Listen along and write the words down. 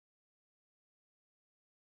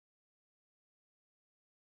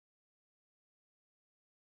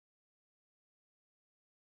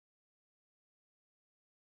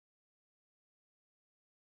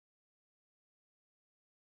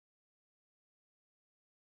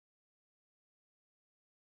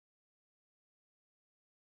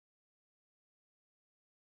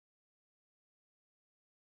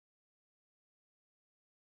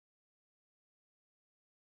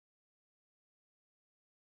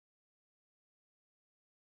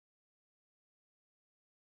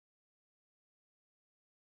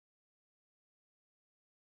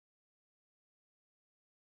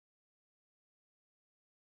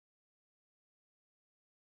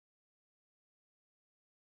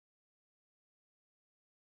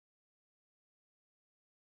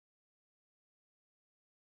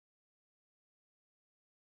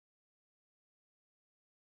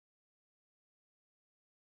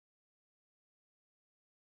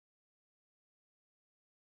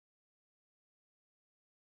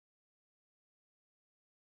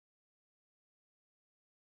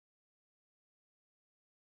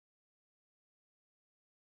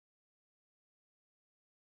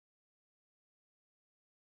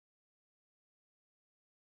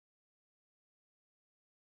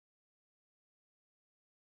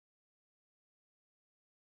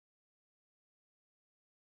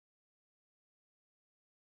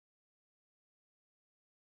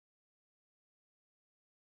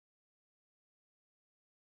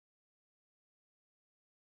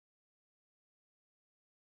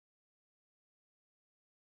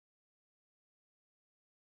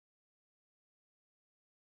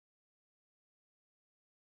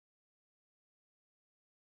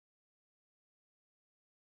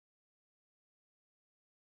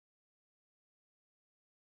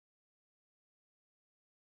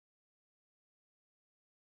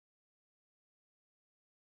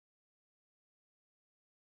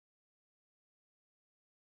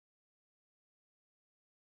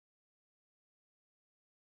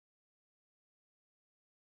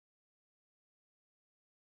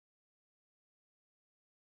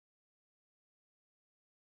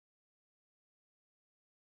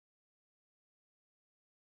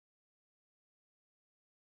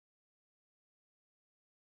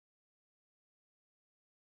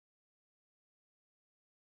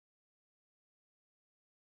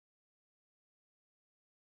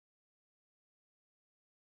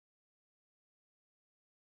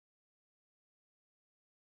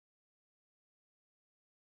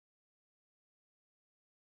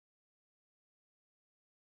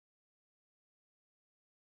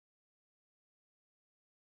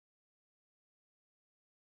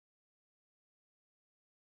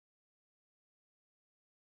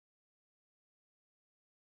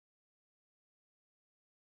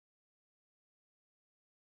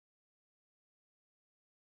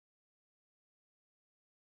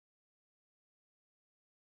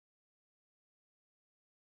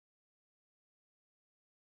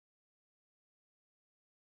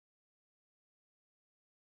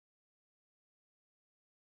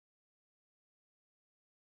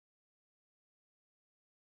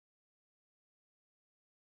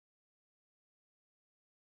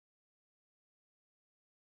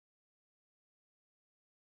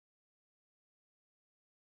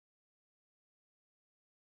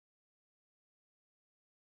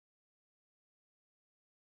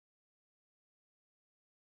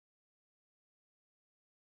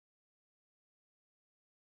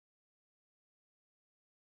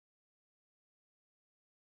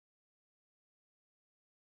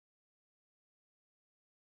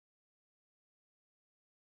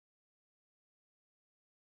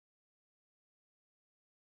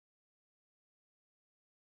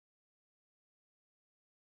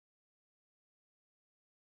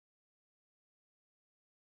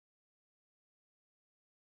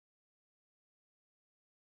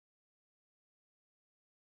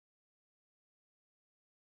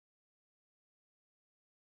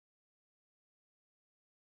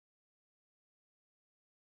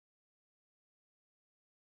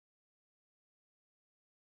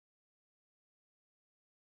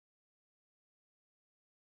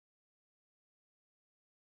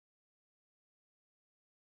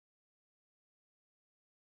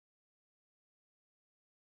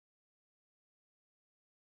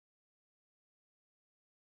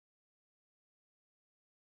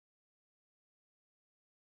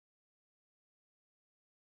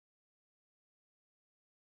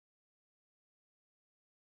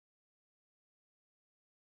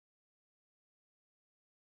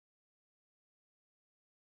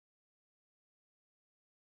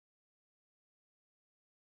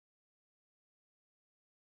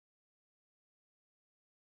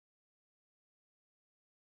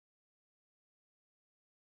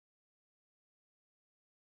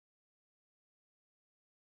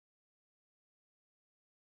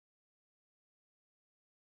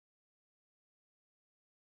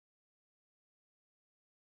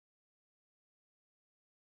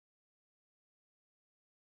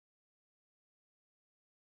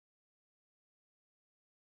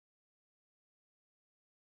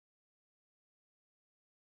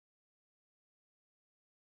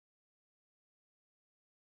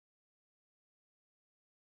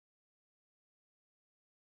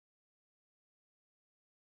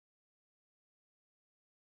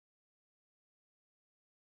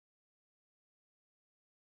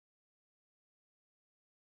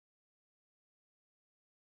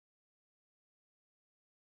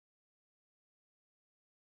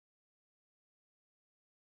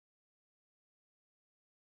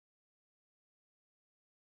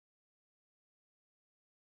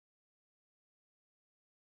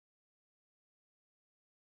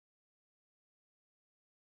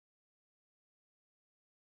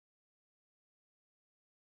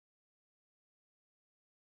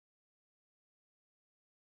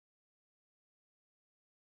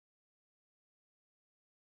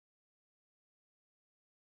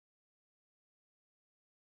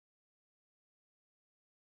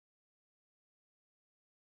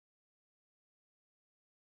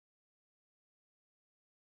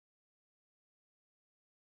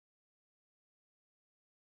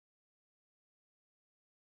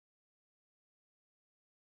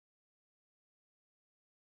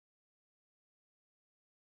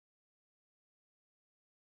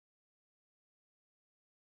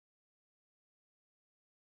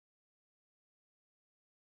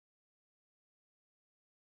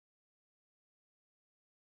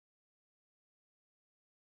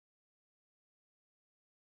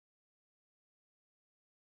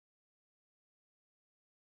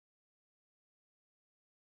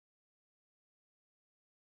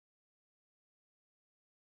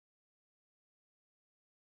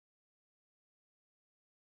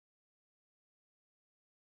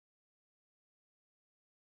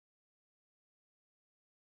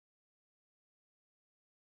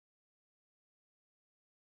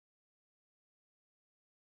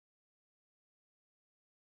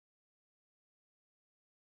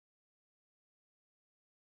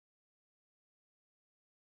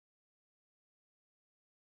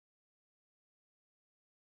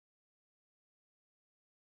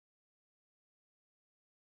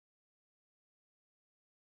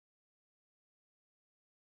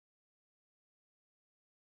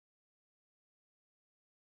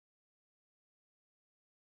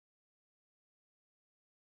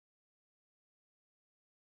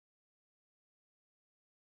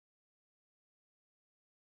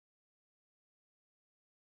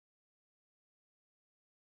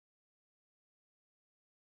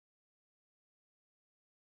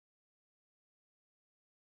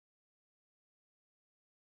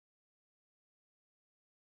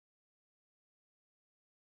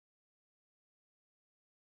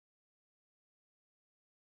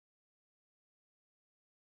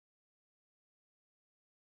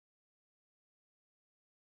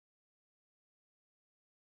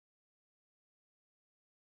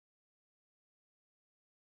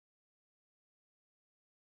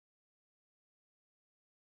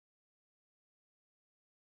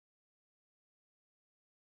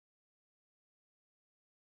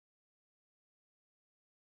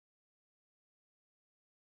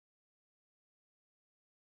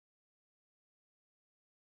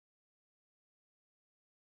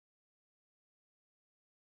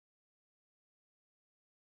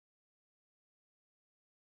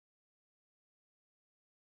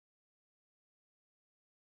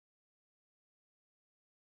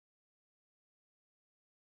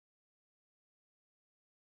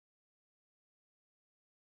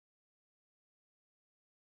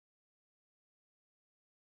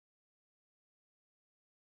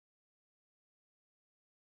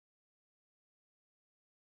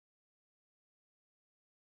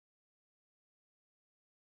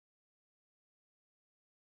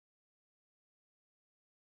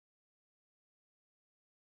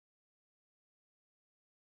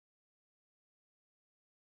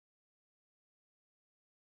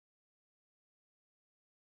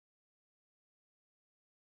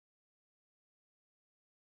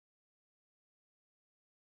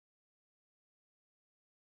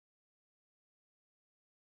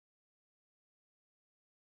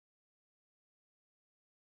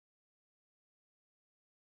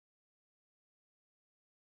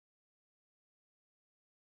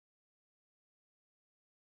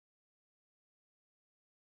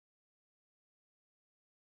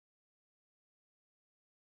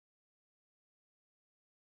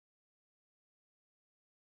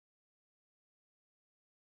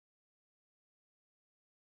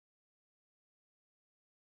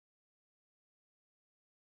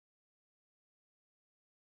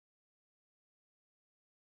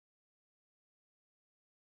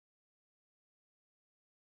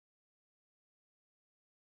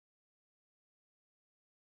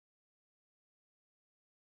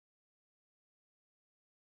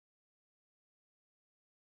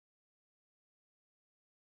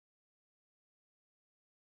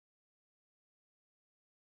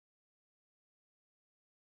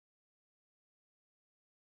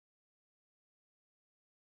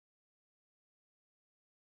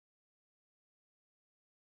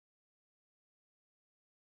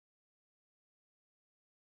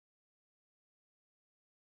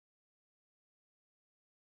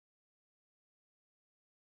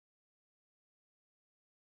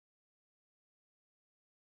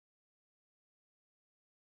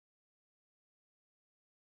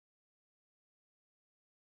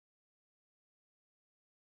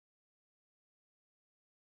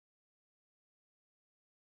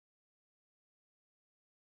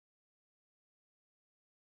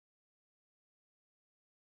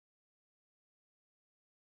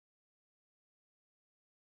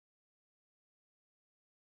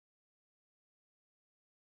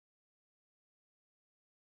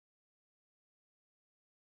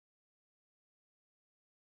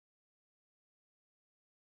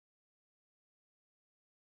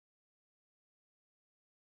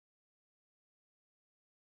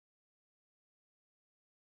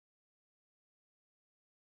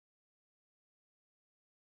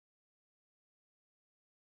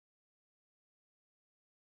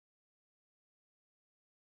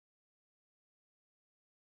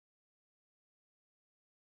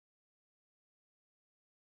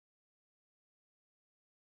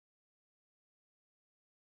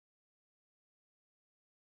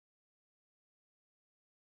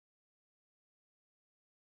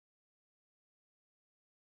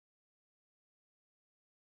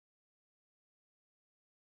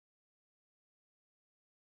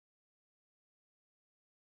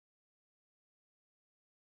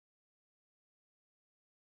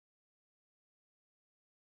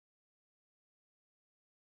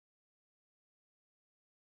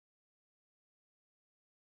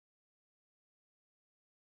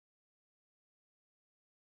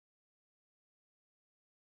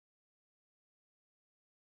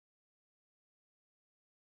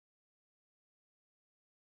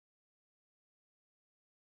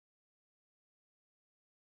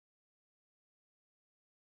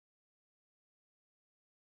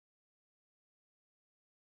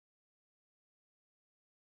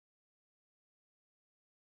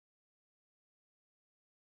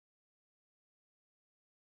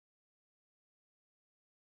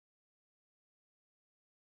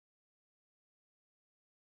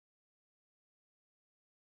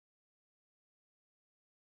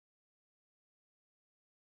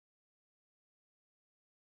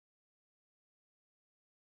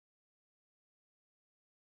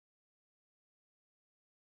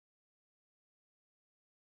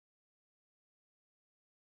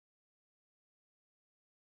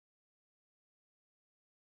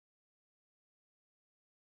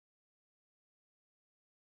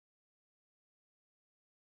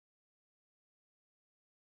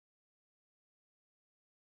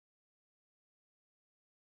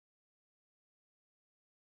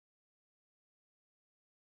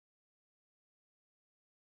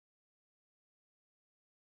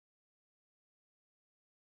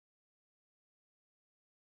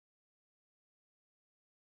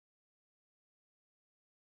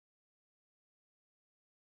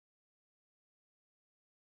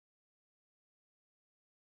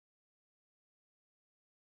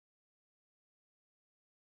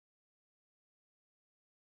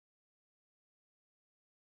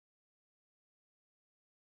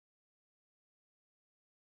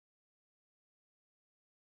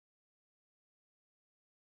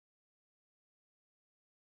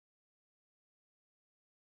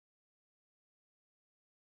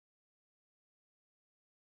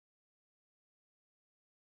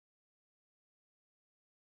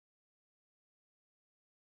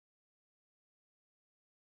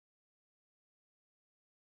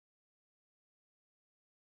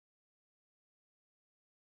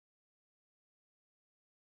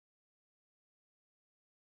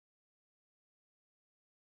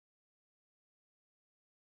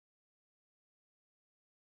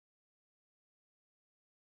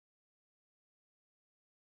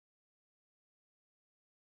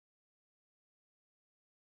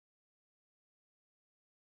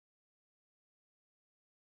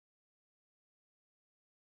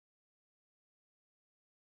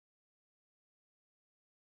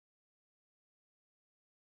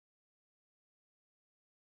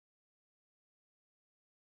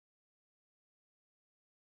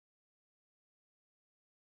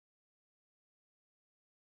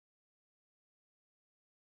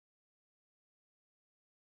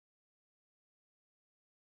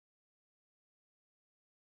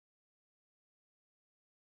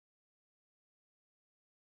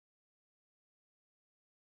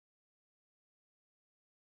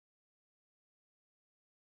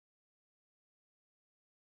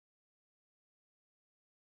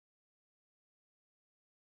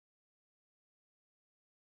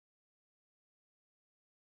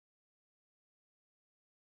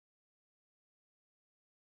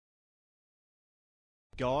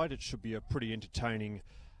guide. It should be a pretty entertaining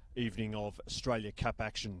evening of Australia Cup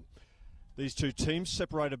action. These two teams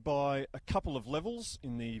separated by a couple of levels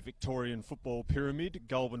in the Victorian football pyramid.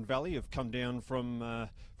 Goulburn Valley have come down from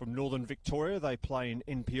northern Victoria. They play in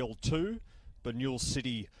NPL 2. Banyule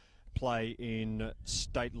City play in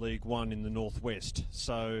State League 1 in the northwest.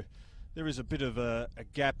 So there is a bit of a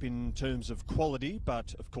gap in terms of quality,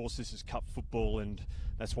 but of course this is cup football and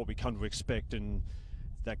that's what we come to expect, and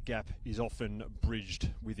that gap is often bridged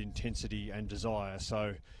with intensity and desire.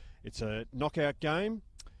 So it's a knockout game.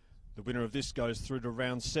 The winner of this goes through to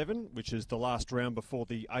round 7, which is the last round before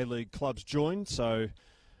the A-League clubs join. So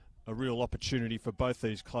a real opportunity for both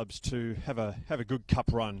these clubs to have a good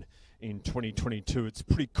cup run in 2022. It's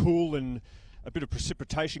pretty cool and a bit of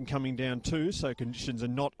precipitation coming down too, so conditions are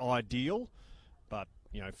not ideal. But,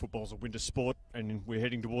 you know, football's a winter sport and we're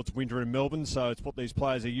heading towards winter in Melbourne, so it's what these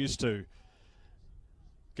players are used to.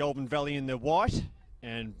 Goulburn Valley in the white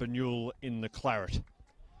and Banyule in the claret.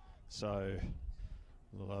 So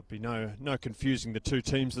there'll be no confusing the two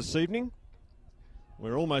teams this evening.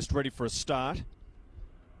 We're almost ready for a start.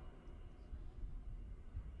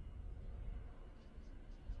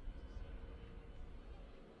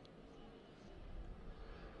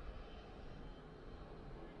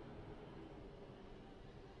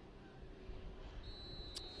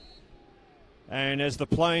 And as the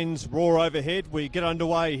planes roar overhead, we get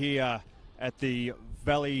underway here at the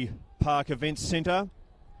Valley Park Events Centre.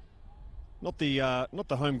 Not the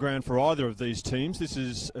home ground for either of these teams. This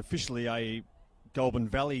is officially a Goulburn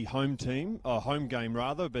Valley home game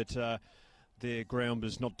rather, but their ground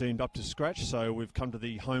was not deemed up to scratch, so we've come to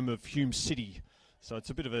the home of Hume City. So it's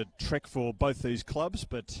a bit of a trek for both these clubs,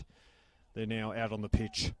 but they're now out on the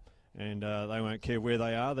pitch. And they won't care where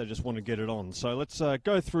they are, they just want to get it on. So let's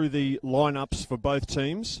go through the lineups for both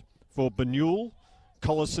teams. For Banyule,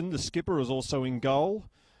 Collison, the skipper, is also in goal.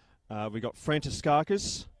 We got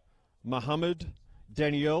Frantiskakis, Muhammad,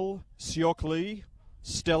 Danielle, Siokli,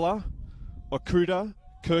 Stella, Okuda,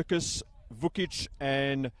 Kirkus, Vukic,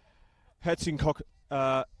 and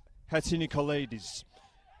Hatzinikolides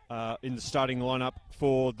in the starting lineup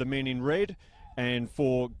for the men in red. And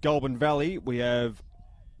for Goulburn Valley, we have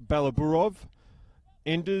Balaburov,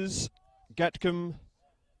 Enders, Gatcombe,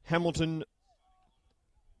 Hamilton,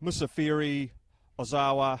 Musafiri,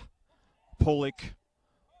 Ozawa, Polik,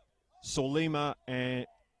 Solima, and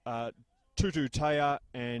Tutu Taya,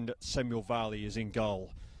 and Samuel Varley is in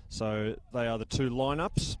goal. So they are the two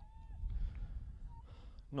lineups.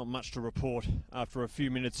 Not much to report after a few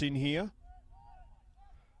minutes in here.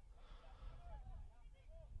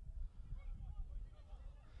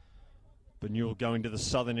 Banyule going to the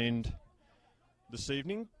southern end this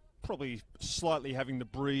evening, probably slightly having the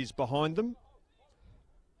breeze behind them.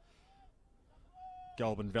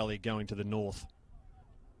 Goulburn Valley going to the north.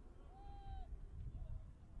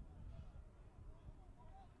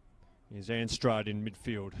 Here's Anstrad in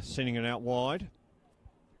midfield, sending it out wide.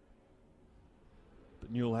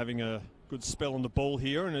 Banyule having a good spell on the ball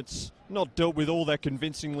here, and it's not dealt with all that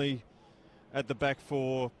convincingly at the back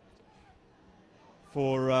for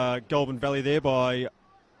Goulburn Valley there by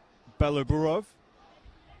Balaburov.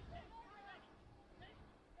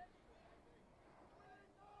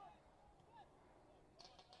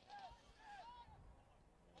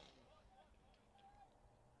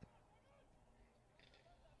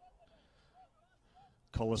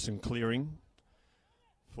 Collison clearing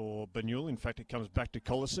for Banyule. In fact, it comes back to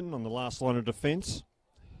Collison on the last line of defence.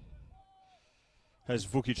 Has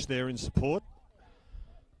Vukic there in support.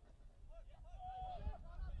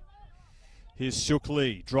 Here's Seok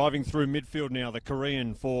Lee driving through midfield now, the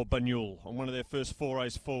Korean for Banyule. On one of their first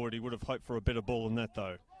forays forward, he would have hoped for a better ball than that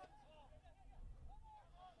though.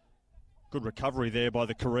 Good recovery there by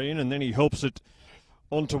the Korean, and then he helps it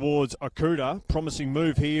on towards Okuda. Promising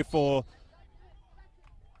move here for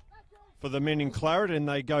the men in claret, and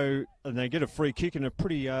they get a free kick in a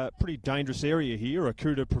pretty dangerous area here.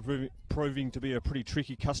 Okuda proving to be a pretty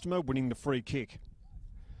tricky customer, winning the free kick.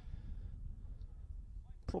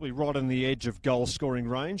 Probably right on the edge of goal scoring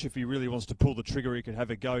range. If he really wants to pull the trigger, he could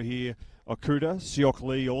have a go here. Okuda, Seok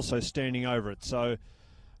Lee also standing over it. So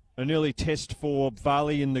an early test for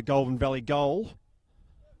Varley in the Goulburn Valley goal.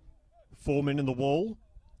 4 men in the wall.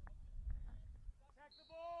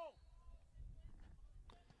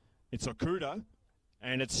 It's Okuda,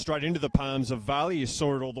 and it's straight into the palms of Varley. You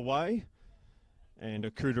saw it all the way. And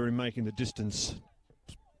Okuda, in making the distance,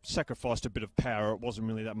 sacrificed a bit of power. It wasn't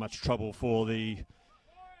really that much trouble for the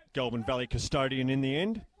Goulburn Valley custodian in the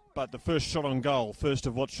end, but the first shot on goal, first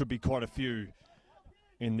of what should be quite a few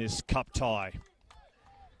in this cup tie.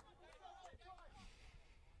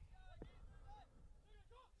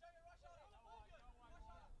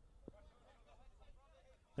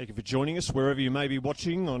 Thank you for joining us wherever you may be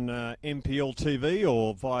watching on MPL TV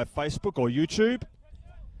or via Facebook or YouTube.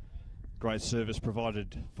 Great service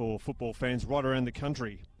provided for football fans right around the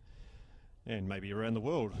country and maybe around the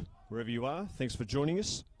world. Wherever you are, thanks for joining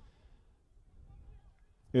us.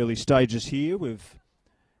 Early stages here. We've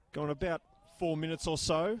gone about 4 minutes or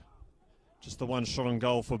so. Just the one shot on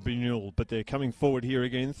goal for Banyule, but they're coming forward here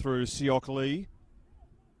again through Siok Lee.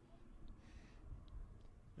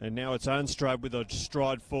 And now it's Arnstrad with a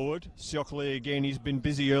stride forward. Siok Lee again, he's been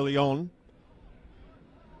busy early on.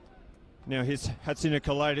 Now his Hatsina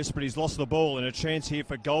Kalatis, but he's lost the ball, and a chance here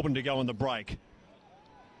for Goulburn to go on the break.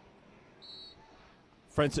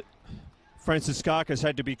 Francis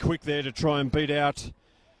had to be quick there to try and beat out,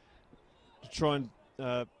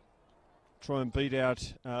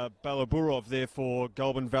 Balaburov there for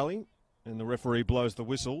Goulburn Valley, and the referee blows the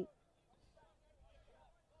whistle.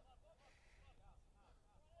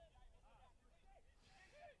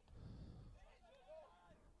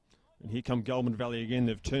 And here come Goulburn Valley again.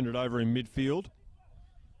 They've turned it over in midfield.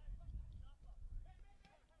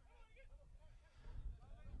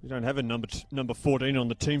 We don't have a number 14 on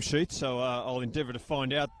the team sheet, so I'll endeavour to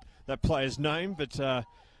find out that player's name, but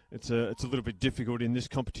it's a little bit difficult in this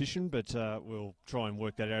competition, but we'll try and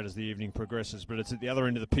work that out as the evening progresses. But it's at the other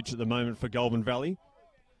end of the pitch at the moment for Goulburn Valley.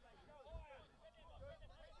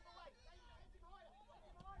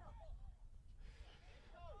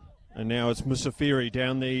 And now it's Musafiri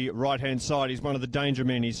down the right-hand side. He's one of the danger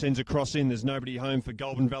men. He sends a cross in. There's nobody home for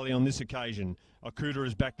Goulburn Valley on this occasion. Okuda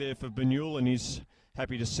is back there for Banyule, and he's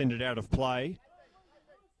happy to send it out of play.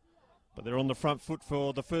 But they're on the front foot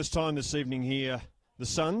for the first time this evening here, the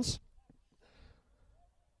Suns.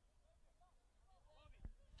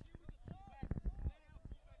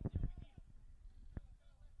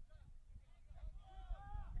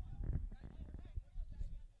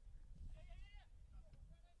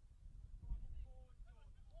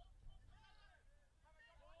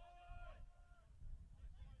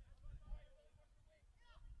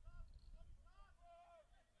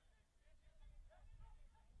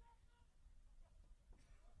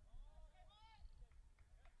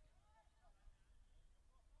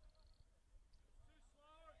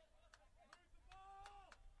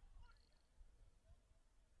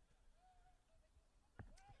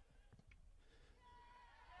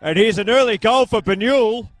 And here's an early goal for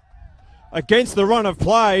Banyule against the run of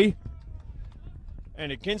play.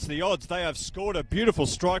 And against the odds, they have scored a beautiful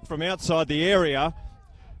strike from outside the area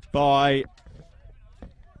by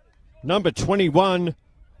number 21,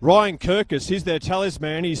 Ryan Kirkus. He's their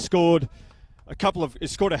talisman. He's scored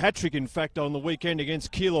a hat-trick, in fact, on the weekend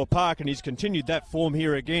against Keilor Park, and he's continued that form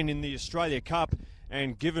here again in the Australia Cup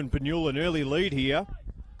and given Banyule an early lead here.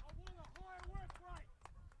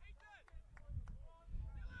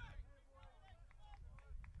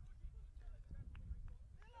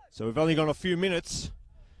 So we've only got a few minutes,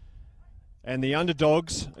 and the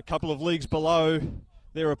underdogs, a couple of leagues below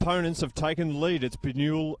their opponents, have taken the lead. It's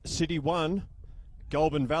Banyule City 1,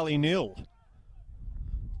 Goulburn Valley 0.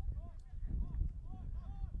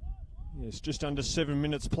 It's just under 7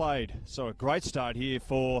 minutes played, so a great start here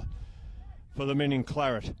for the men in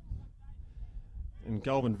claret. And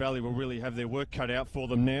Goulburn Valley will really have their work cut out for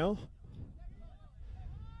them now.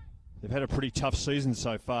 They've had a pretty tough season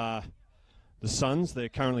so far. The Suns, they're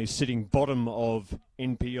currently sitting bottom of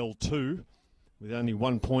NPL 2 with only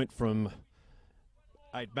 1 point from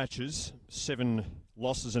 8 matches, 7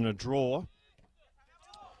 losses and a draw.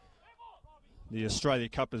 The Australia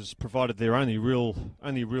Cup has provided their only real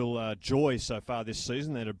joy so far this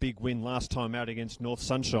season. They had a big win last time out against North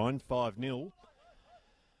Sunshine, 5-0.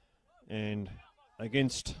 And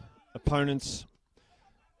against opponents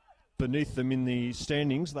beneath them in the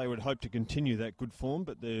standings, they would hope to continue that good form,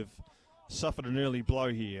 but they've suffered an early blow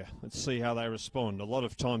here. Let's see how they respond. A lot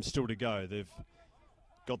of time still to go. They've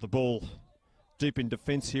got the ball deep in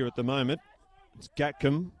defence here at the moment. It's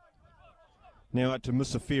Gatcombe. Now out to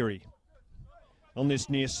Musafiri on this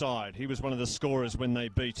near side. He was one of the scorers when they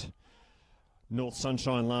beat North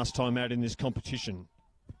Sunshine last time out in this competition.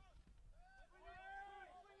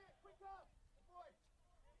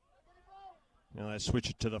 Now they switch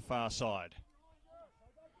it to the far side.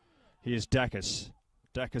 Here's Dacus.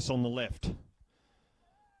 Dacus on the left.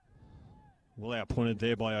 Well outpointed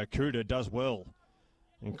there by Okuda. Does well.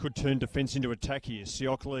 And could turn defence into attack here.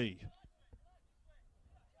 Siok Lee.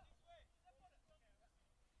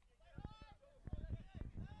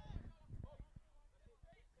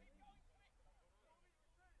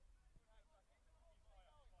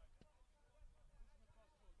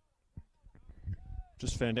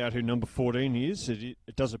 Just found out who number 14 is. It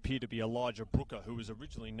does appear to be Elijah Brooker, who was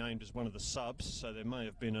originally named as one of the subs, so there may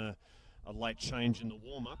have been a late change in the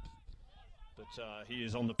warm-up. But he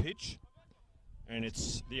is on the pitch. And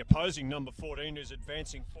it's the opposing number 14 who's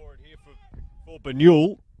advancing forward here for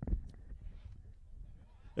Banyule.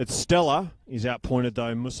 It's Stella. He's outpointed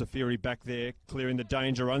though. Musafiri back there, clearing the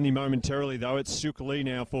danger only momentarily though. It's Sukali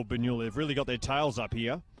now for Banyule. They've really got their tails up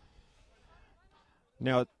here.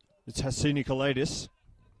 Now it's Hassini Kalaidis.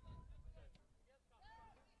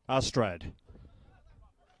 Arstrad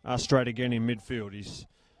again in midfield. He's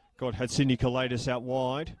got Hassini Kalaidis out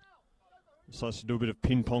wide. Decides to do a bit of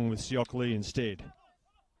ping pong with Siokli instead.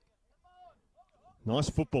 Nice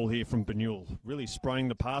football here from Banyule. Really spraying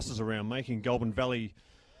the passes around, making Goulburn Valley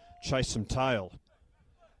chase some tail.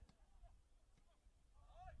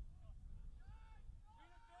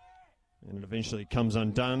 And it eventually comes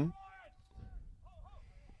undone.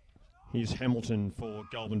 Here's Hamilton for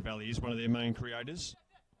Goulburn Valley. He's one of their main creators.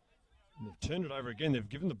 And they've turned it over again. They've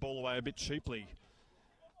given the ball away a bit cheaply.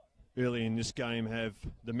 Early in this game have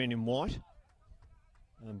the men in white.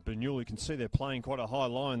 And Banyule, you can see they're playing quite a high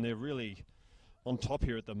line. They're really on top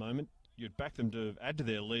here at the moment. You'd back them to add to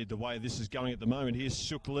their lead the way this is going at the moment. Here's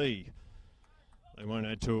Suk Lee. They won't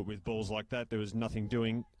add to it with balls like that. There was nothing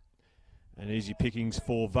doing. And easy pickings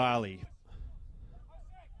for Varley.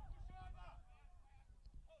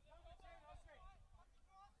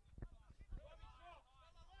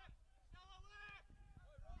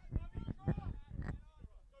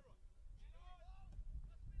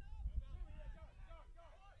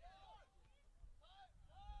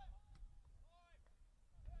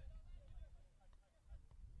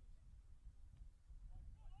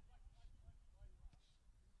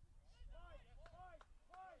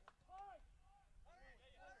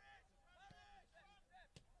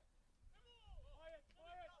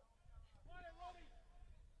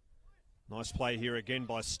 Nice play here again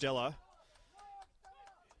by Stella.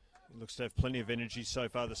 He looks to have plenty of energy so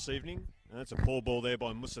far this evening. And that's a poor ball there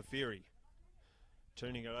by Musafiri.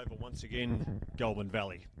 Turning it over once again, Goulburn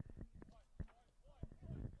Valley.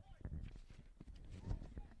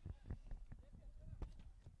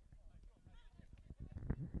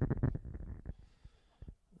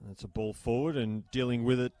 That's a ball forward and dealing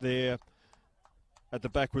with it there. At the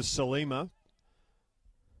back was Salima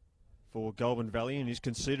for Goulburn Valley, and he's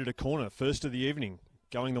conceded a corner. First of the evening,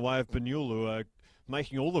 going the way of Banyule, who are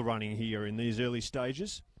making all the running here in these early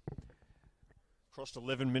stages. Crossed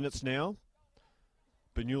 11 minutes now.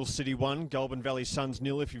 Banyule City 1, Goulburn Valley Suns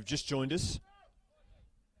 0 if you've just joined us.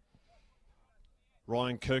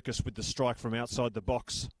 Ryan Kirkus with the strike from outside the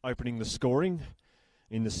box, opening the scoring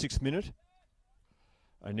in the 6th minute.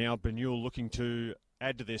 And now Banyule looking to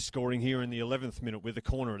add to their scoring here in the 11th minute with the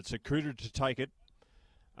corner. It's Akuta to take it.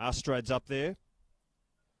 Arstrad's up there.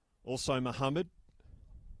 Also Muhammad.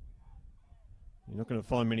 You're not going to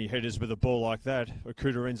find many headers with a ball like that.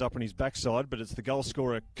 Akuta ends up on his backside, but it's the goal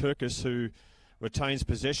scorer Kirkus who retains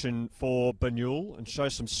possession for Banyule and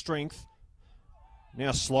shows some strength.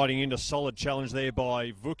 Now sliding into solid challenge there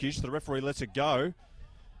by Vukic. The referee lets it go.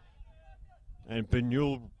 And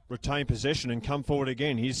Banyule retain possession and come forward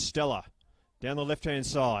again. Here's Stella down the left-hand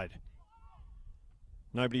side.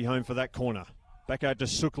 Nobody home for that corner. Back out to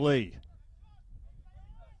Suk Lee.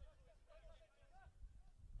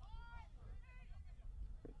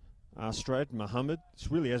 Arstrad, Muhammad.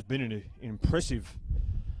 This really has been an impressive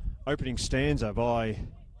opening stanza by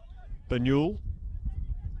Banyule.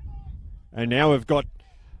 And now we've got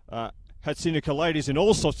Hatsina Kalades in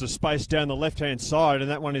all sorts of space down the left-hand side, and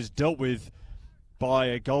that one is dealt with by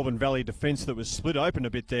a Goulburn Valley defence that was split open a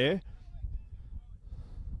bit there.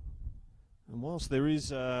 And whilst there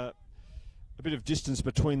is a bit of distance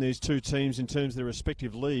between these two teams in terms of their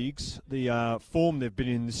respective leagues, the form they've been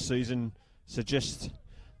in this season suggests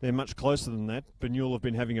they're much closer than that. Banyule have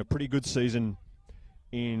been having a pretty good season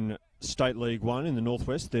in State League 1 in the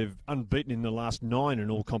Northwest. They've unbeaten in the last 9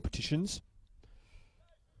 in all competitions.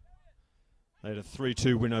 They had a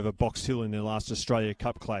 3-2 win over Box Hill in their last Australia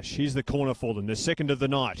Cup clash. Here's the corner for them, their second of the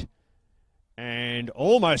night. And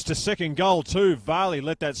almost a second goal too. Varley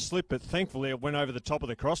let that slip, but thankfully it went over the top of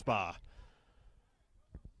the crossbar.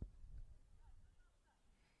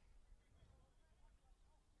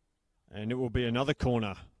 And it will be another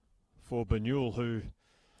corner for Banyule, who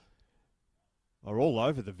are all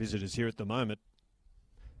over the visitors here at the moment.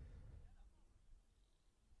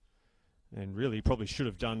 And really probably should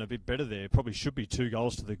have done a bit better there. Probably should be 2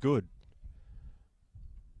 goals to the good.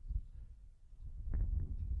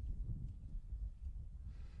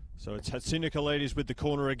 So it's Hatsina Kalades with the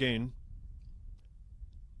corner again.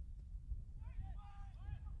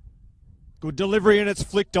 Good delivery, and it's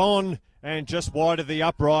flicked on and just wide of the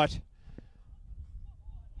upright.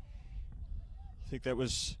 I think that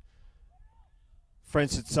was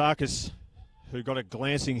Rd6 who got a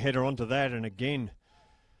glancing header onto that, and again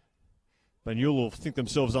Banyule will think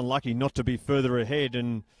themselves unlucky not to be further ahead,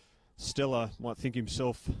 and Stella might think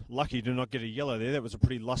himself lucky to not get a yellow there. That was a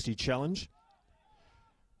pretty lusty challenge.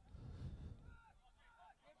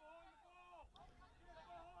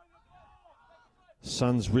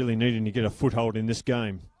 Suns really needing to get a foothold in this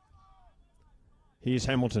game. Here's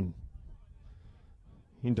Hamilton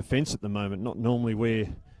in defence at the moment, not normally where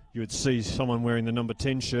you would see someone wearing the number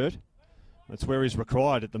 10 shirt. That's where he's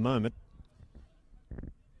required at the moment.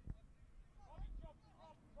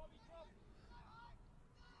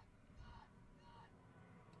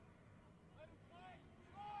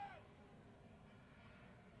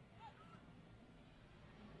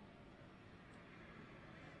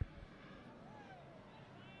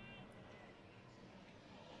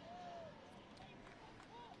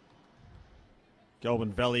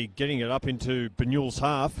 Goulburn Valley getting it up into Banyule's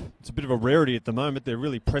half. It's a bit of a rarity at the moment. They're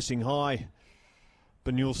really pressing high,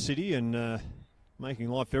 Banyule City, and making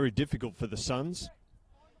life very difficult for the Suns.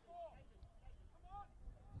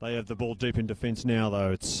 They have the ball deep in defence now,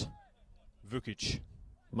 though. It's Vukic,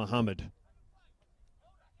 Muhammad.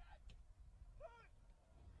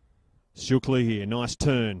 Shukli here, nice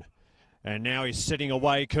turn. And now he's setting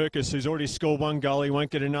away Kirkus, who's already scored one goal. He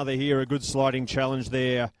won't get another here. A good sliding challenge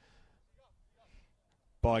there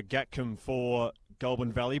by Gatcombe for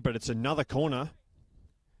Goulburn Valley, but it's another corner.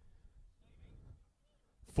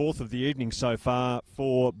 Fourth of the evening so far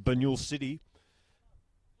for Banyule City.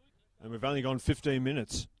 And we've only gone 15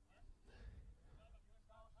 minutes.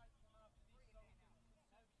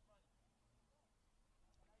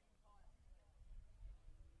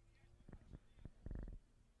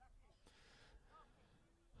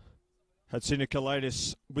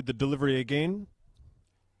 Hatzinikalaitis with the delivery again.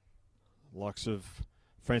 Likes of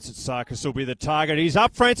Rd6 will be the target. He's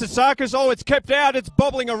up, Rd6. Oh, it's kept out. It's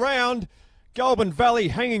bobbling around. Goulburn Valley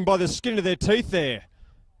hanging by the skin of their teeth there.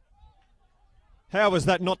 How was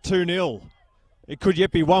that not 2-0? It could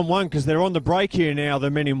yet be 1-1 because they're on the break here now, the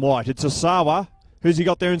men in white. It's Osawa. Who's he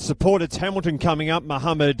got there in support? It's Hamilton coming up.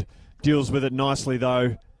 Muhammad deals with it nicely,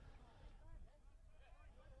 though.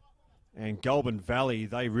 And Goulburn Valley,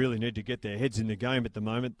 they really need to get their heads in the game at the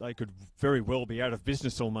moment. They could very well be out of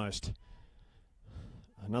business almost.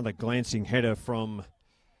 Another glancing header from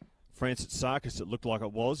Rd6, it looked like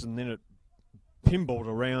it was, and then it pinballed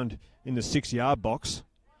around in the 6-yard box.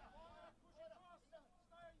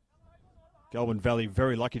 Goulburn Valley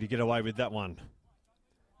very lucky to get away with that one.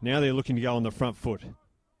 Now they're looking to go on the front foot.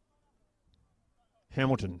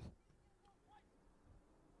 Hamilton.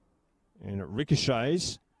 And it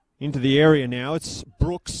ricochets into the area now. It's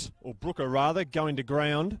Brooks, or Brooker rather, going to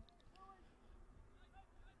ground.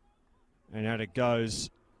 And out it goes.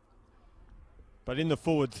 But in the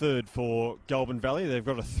forward third for Goulburn Valley, they've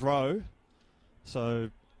got a throw. So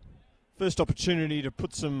first opportunity to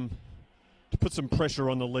put some pressure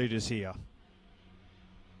on the leaders here.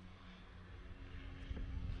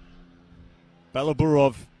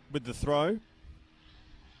 Balaburov with the throw.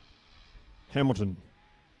 Hamilton.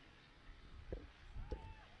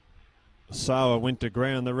 Sawa went to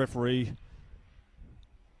ground. The referee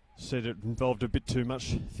said it involved a bit too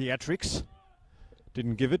much theatrics.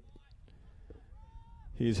 Didn't give it.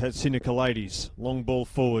 Here's Hatzinikalaitis. Long ball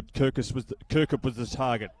forward. Kirkup was the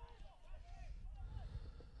target.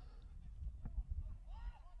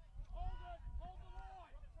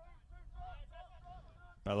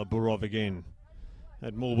 Balaburov again.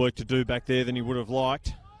 Had more work to do back there than he would have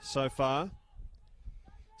liked so far.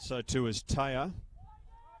 So too is Taya.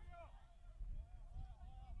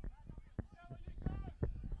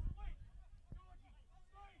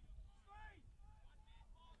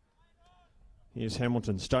 Here's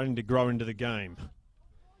Hamilton starting to grow into the game.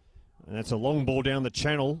 And that's a long ball down the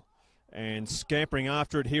channel. And scampering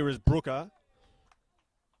after it here is Brooker.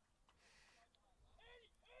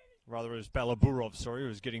 Rather, it was Balaburov, sorry, who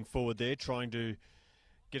was getting forward there, trying to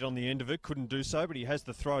get on the end of it. Couldn't do so, but he has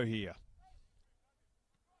the throw here.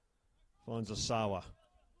 Finds Osawa.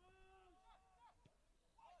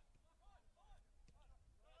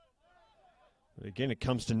 But again, it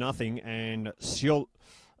comes to nothing, and Siok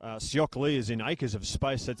Lee is in acres of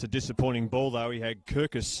space. That's a disappointing ball, though. He had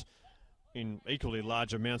Kirkus in equally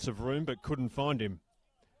large amounts of room, but couldn't find him.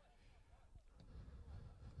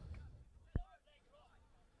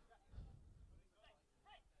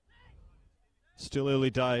 Still early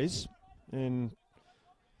days, and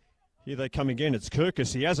here they come again. It's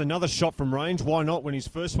Kirkus. He has another shot from range. Why not when his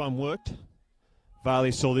first one worked?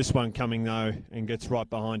 Varley saw this one coming though and gets right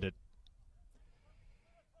behind it.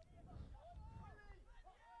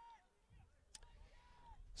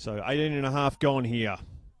 So 18 and a half gone here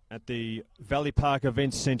at the Valley Park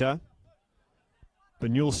Events Centre.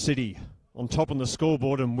 Banyule City on top on the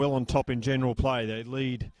scoreboard and well on top in general play. They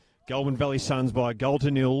lead Goulburn Valley Suns by a goal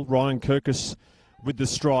to nil. Ryan Kirkus with the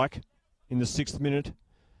strike in the 6th minute.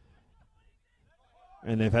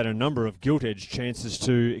 And they've had a number of gilt-edged chances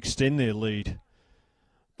to extend their lead.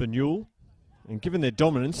 Banyule, and given their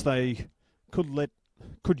dominance, they could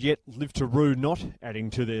yet live to rue not adding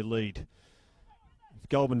to their lead. If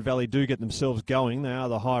Goulburn Valley do get themselves going, they are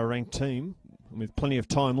the higher-ranked team. And with plenty of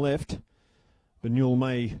time left,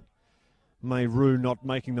 Banyule may rue not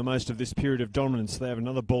making the most of this period of dominance. They have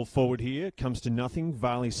another ball forward here. Comes to nothing.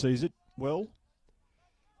 Varley sees it well.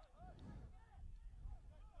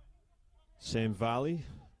 Sam Varley,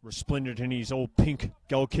 resplendent in his all-pink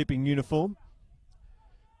goalkeeping uniform.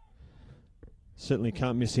 Certainly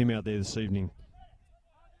can't miss him out there this evening.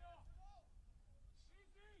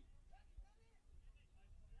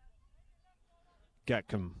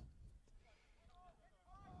 Gatcombe.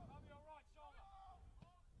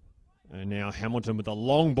 And now Hamilton with a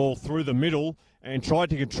long ball through the middle and tried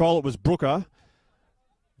to control it was Brooker.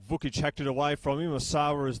 Vukic hacked it away from him.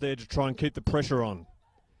 Osawa is there to try and keep the pressure on.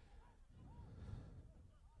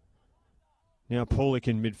 Now Paulik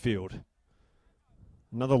in midfield.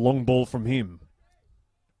 Another long ball from him.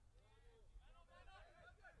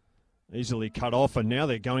 Easily cut off, and now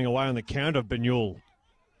they're going away on the count of Banyule.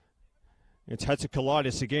 It's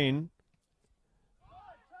Hatzikalitis again.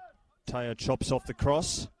 Taya chops off the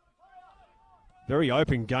cross. Very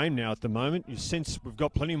open game now at the moment. You sense we've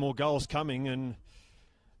got plenty more goals coming, and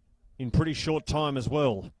in pretty short time as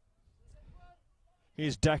well.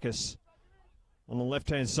 Here's Dacus on the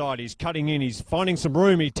left-hand side. He's cutting in. He's finding some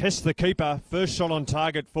room. He tests the keeper. First shot on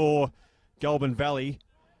target for Goulburn Valley,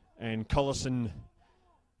 and Collison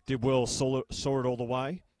did well, saw it all the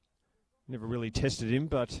way. Never really tested him,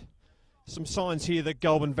 but some signs here that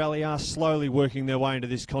Goulburn Valley are slowly working their way into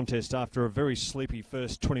this contest after a very sleepy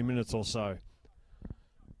first 20 minutes or so.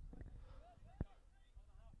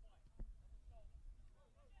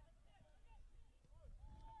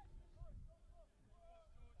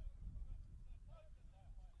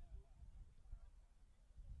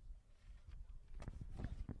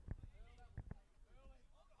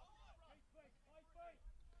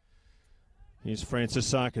 Here's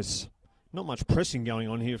Francis Sarkis. Not much pressing going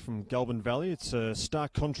on here from Goulburn Valley. It's a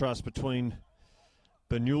stark contrast between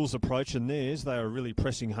Banyule's approach and theirs. They are really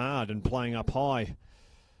pressing hard and playing up high,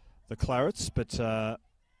 the Clarets, but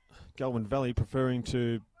Goulburn Valley preferring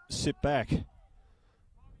to sit back.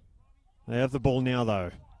 They have the ball now,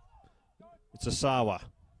 though. It's Osawa.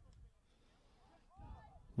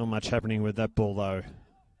 Not much happening with that ball, though.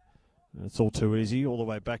 It's all too easy. All the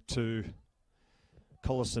way back to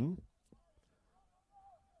Collison.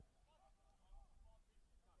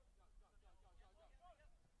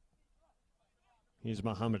 Here's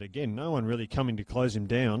Muhammad again. No one really coming to close him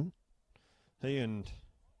down. He and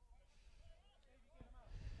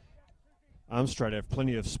Armstrong have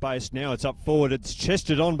plenty of space. Now it's up forward. It's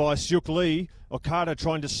chested on by Seok Lee. Okada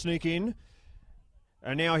trying to sneak in.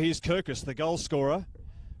 And now here's Kirkus, the goal scorer.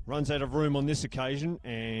 Runs out of room on this occasion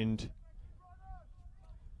and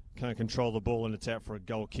can't control the ball, and it's out for a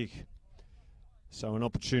goal kick. So an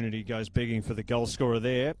opportunity goes begging for the goal scorer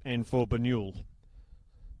there and for Banyule.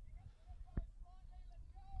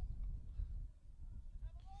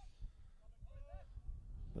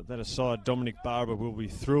 But that aside, Dominic Barber will be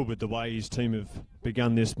thrilled with the way his team have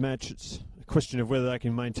begun this match. It's a question of whether they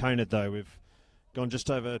can maintain it, though. We've gone just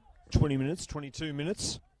over 20 minutes, 22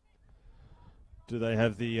 minutes. Do they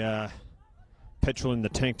have the petrol in the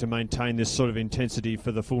tank to maintain this sort of intensity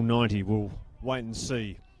for the full 90? We'll wait and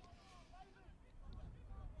see.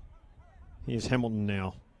 Here's Hamilton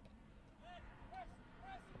now.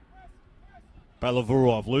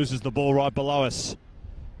 Balavurov loses the ball right below us.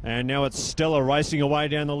 And now it's Stella racing away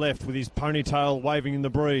down the left with his ponytail waving in the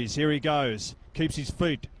breeze. Here he goes. Keeps his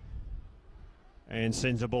feet. And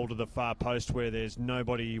sends the ball to the far post where there's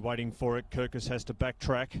nobody waiting for it. Kirkus has to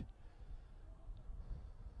backtrack.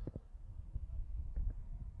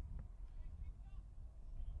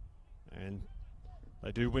 And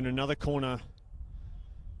they do win another corner.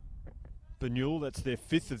 Banyule, that's their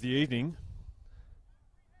 5th of the evening.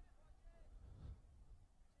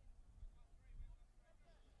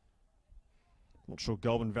 Not sure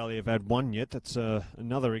Goulburn Valley have had one yet. That's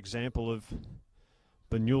another example of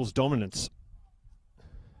Banyule's dominance.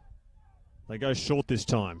 They go short this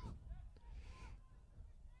time.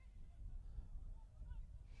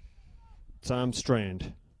 It's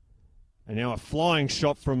Armstrand. And now a flying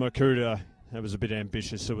shot from Makuta. That was a bit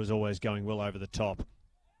ambitious. It was always going well over the top.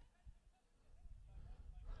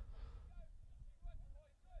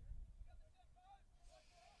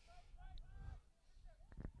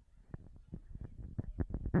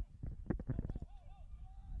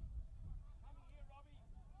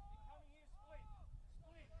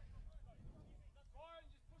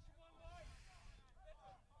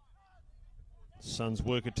 Suns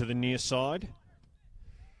work it to the near side.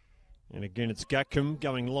 And again, it's Gatcombe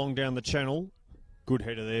going long down the channel. Good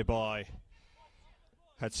header there by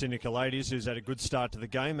Hatsinikalides, who's had a good start to the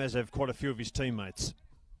game, as have quite a few of his teammates.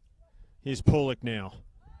 Here's Paulick now.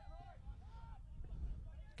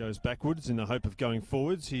 Goes backwards in the hope of going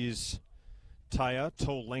forwards. Here's Taya,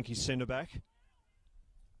 tall, lanky centre-back.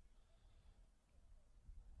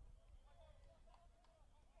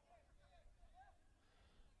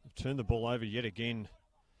 Turned the ball over yet again.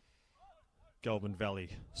 Goulburn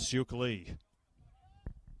Valley. Siuk Lee.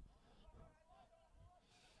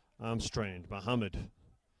 Armstrand. Muhammad.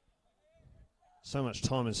 So much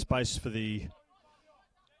time and space for the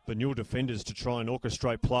Banyule defenders to try and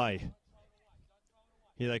orchestrate play.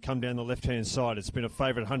 Here they come down the left-hand side. It's been a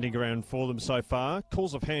favourite hunting ground for them so far.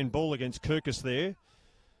 Calls of handball against Kirkus there.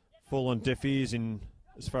 Fall on deaf ears in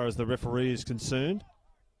as far as the referee is concerned.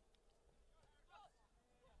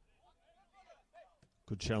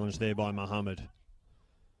 Good challenge there by Muhammad.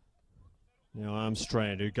 Now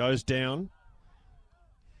Armstrand, who goes down.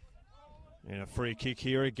 And a free kick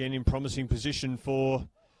here, again in promising position for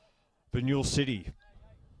Banyule City.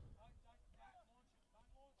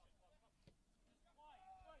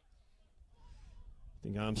 I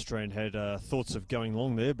think Armstrand had thoughts of going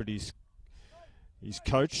long there, but his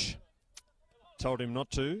coach told him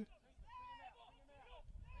not to.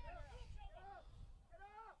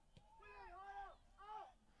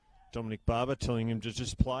 Dominic Barber telling him to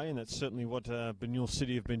just play, and that's certainly what Banyule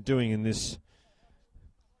City have been doing in this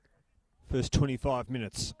first 25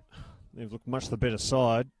 minutes. They've looked much the better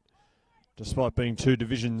side, despite being 2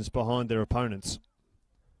 divisions behind their opponents.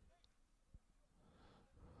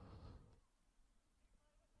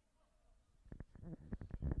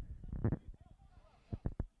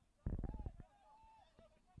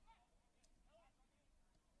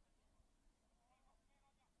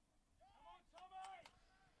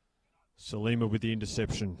 Salima with the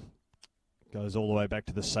interception. Goes all the way back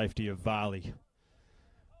to the safety of Varley.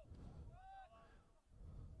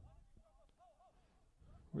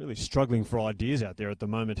 Really struggling for ideas out there at the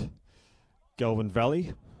moment. Goulburn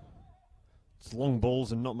Valley. It's long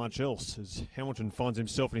balls and not much else as Hamilton finds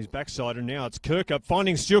himself in his backside, and now it's Kirkup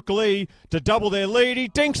finding Siuk Lee to double their lead. He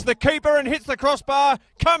dinks the keeper and hits the crossbar.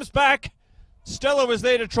 Comes back. Stella was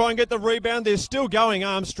there to try and get the rebound. They're still going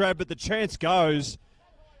Armstrad, but the chance goes.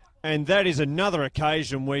 And that is another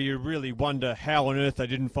occasion where you really wonder how on earth they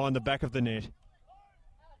didn't find the back of the net.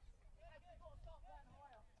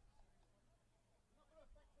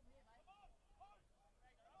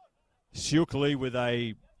 Siuk Lee with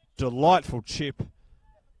a delightful chip.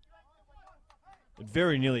 It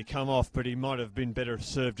very nearly come off, but he might have been better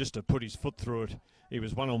served just to put his foot through it. He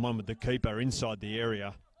was one-on-one with the keeper inside the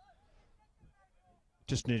area.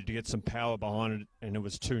 Just needed to get some power behind it, and it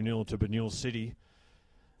was 2-0 to Banyule City.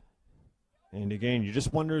 And again, you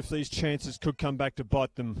just wonder if these chances could come back to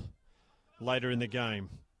bite them later in the game.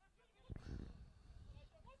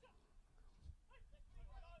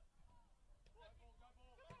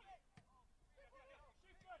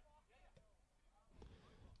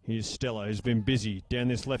 Here's Stella, who's been busy down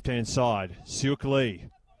this left-hand side. Siuk Lee,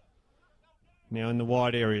 now in the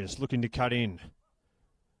wide areas, looking to cut in.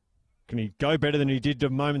 Can he go better than he did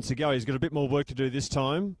moments ago? He's got a bit more work to do this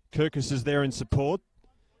time. Kirkus is there in support.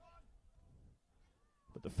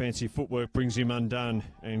 But the fancy footwork brings him undone,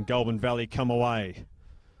 and Goulburn Valley come away.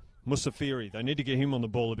 Musafiri, they need to get him on the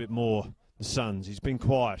ball a bit more, the Suns. He's been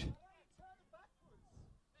quiet.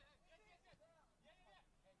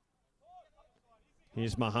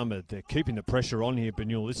 Here's Muhammad. They're keeping the pressure on here,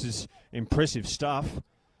 Banyule. This is impressive stuff.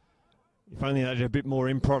 If only they had a bit more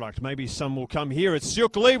in product, maybe some will come here. It's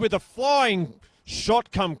Siuk Lee with a flying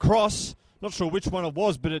shot come cross. Not sure which one it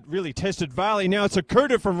was, but it really tested Varley. Now it's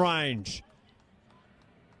Akuta from range.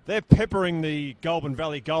 They're peppering the Goulburn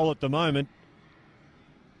Valley goal at the moment.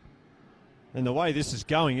 And the way this is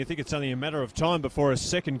going, you think it's only a matter of time before a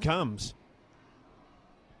second comes.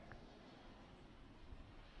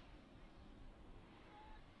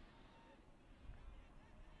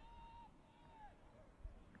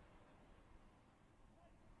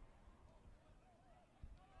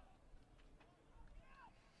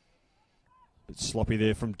 Bit sloppy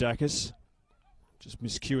there from Dacus. Just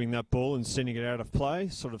miscuing that ball and sending it out of play.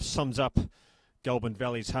 Sort of sums up Goulburn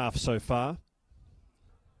Valley's half so far.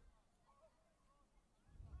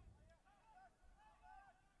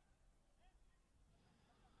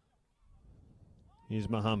 Here's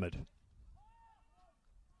Mohammed.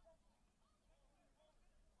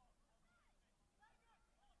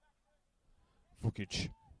 Vukic.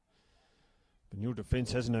 Banyule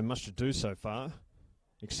defence hasn't had much to do so far,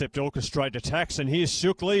 except orchestrate attacks. And here's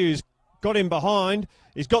Shukli, who's got him behind.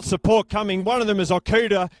 He's got support coming. One of them is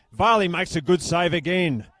Okuda. Varley makes a good save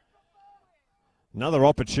again. Another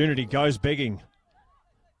opportunity goes begging.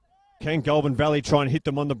 Can Goulburn Valley try and hit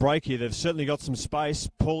them on the break here? They've certainly got some space.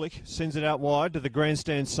 Paulik sends it out wide to the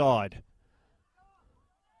grandstand side.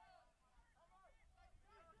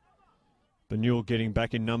 Banyule getting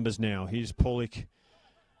back in numbers now. Here's Paulik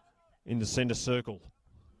in the centre circle.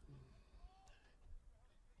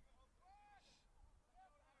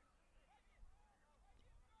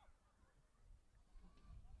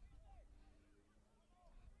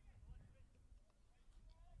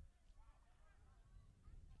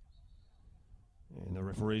 And the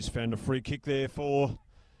referees found a free kick there for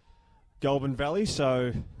Goulburn Valley,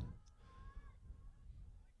 so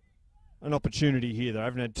an opportunity here. They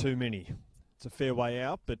haven't had too many. It's a fair way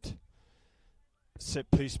out, but set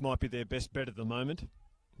piece might be their best bet at the moment.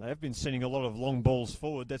 They have been sending a lot of long balls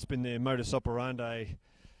forward. That's been their modus operandi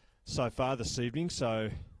so far this evening, so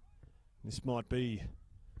this might be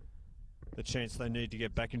the chance they need to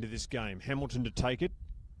get back into this game. Hamilton to take it.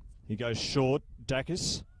 He goes short.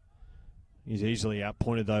 Dacus. He's easily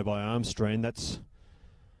outpointed though by Armstrong. That's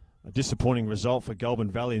a disappointing result for Goulburn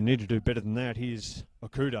Valley. They need to do better than that. Here's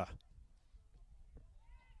Okuda.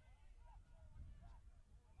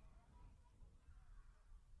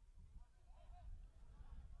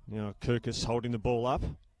 Now Kirkus holding the ball up.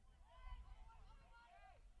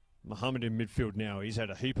 Mohammed in midfield now. He's had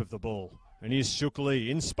a heap of the ball. And here's Shukli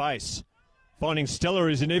in space. Finding Stella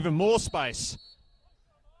is in even more space.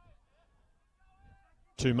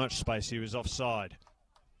 Too much space. He was offside.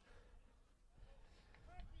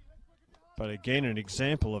 But again, an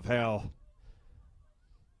example of how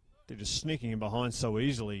they're just sneaking in behind so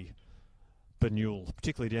easily. Banyule,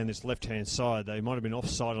 particularly down this left-hand side. They might have been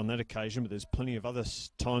offside on that occasion, but there's plenty of other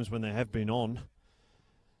times when they have been on.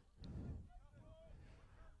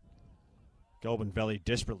 Goulburn Valley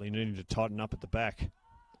desperately needing to tighten up at the back.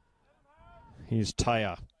 Here's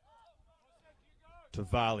Taya. To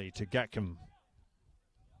Varley, to Gatcombe.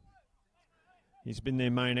 He's been their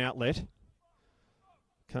main outlet.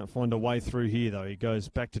 Can't find a way through here, though. He goes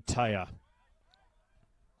back to Taya.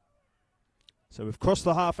 So we've crossed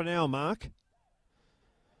the half an hour mark.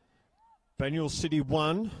 Banyule City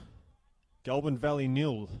 1, Goulburn Valley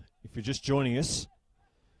 0, if you're just joining us.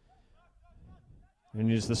 And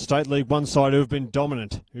it is the State League 1 side who have been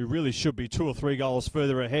dominant, who really should be 2 or 3 goals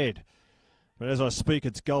further ahead. But as I speak,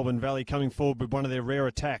 it's Goulburn Valley coming forward with one of their rare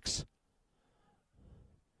attacks.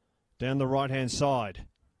 Down the right-hand side.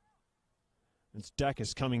 It's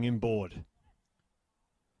Dacus coming inboard.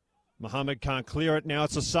 Mohammed can't clear it. Now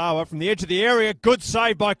it's Asawa from the edge of the area. Good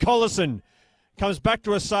save by Collison. Comes back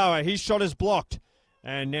to Asawa. His shot is blocked.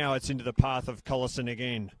 And now it's into the path of Collison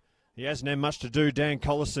again. He hasn't had much to do, Dan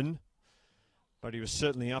Collison. But he was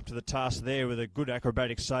certainly up to the task there with a good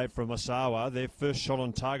acrobatic save from Asawa. Their first shot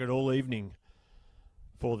on target all evening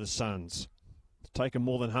for the Suns. It's taken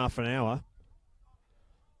more than half an hour.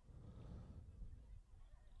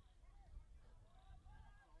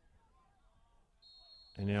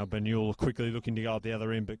 And now Banyule quickly looking to go up the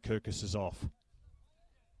other end, but Kirkus is off.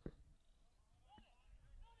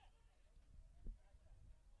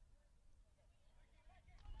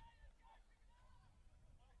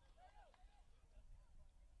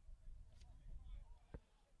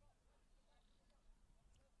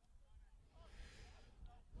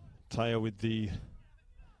 Taya with the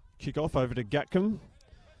kick-off over to Gatcombe.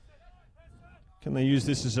 Can they use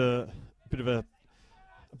this as a bit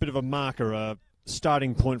of a marker, a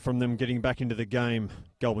starting point from them getting back into the game,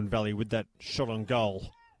 Goulburn Valley, with that shot on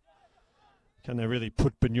goal? Can they really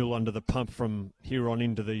put Banyule under the pump from here on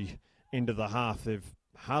into the end of the half? They've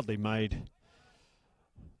hardly made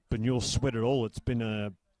Banyule sweat at all. It's been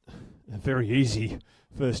a very easy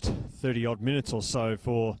first 30-odd minutes or so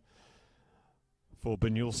for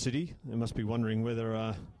Banyule City. They must be wondering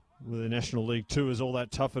whether the National League 2 is all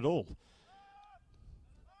that tough at all.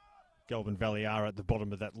 Goulburn Valley are at the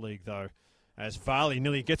bottom of that league, though. As Varley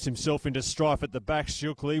nearly gets himself into strife at the back,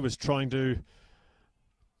 Shukli was trying to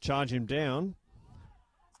charge him down.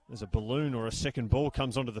 As a balloon or a second ball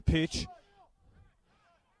comes onto the pitch.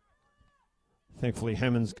 Thankfully,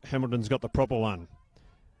 Hamilton's got the proper one.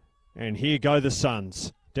 And here go the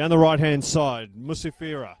Suns. Down the right-hand side,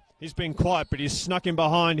 Musafira. He's been quiet, but he's snuck in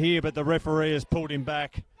behind here, but the referee has pulled him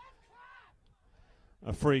back.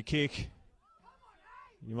 A free kick.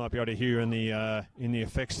 You might be able to hear in the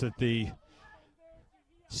effects that the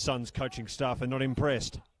Suns coaching staff are not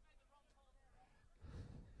impressed.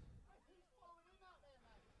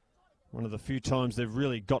 One of the few times they've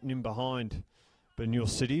really gotten in behind Banyule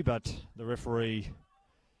City, but the referee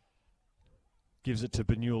gives it to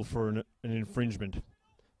Banyule for an infringement.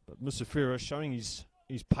 But Musafira showing his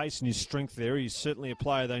pace and his strength there. He's certainly a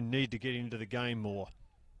player they need to get into the game more.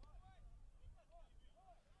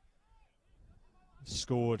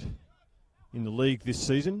 Scored in the league this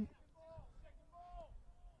season.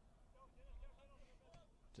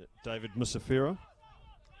 David Musafiri,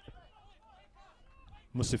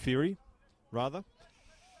 rather.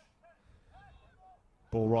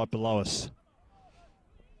 Ball right below us.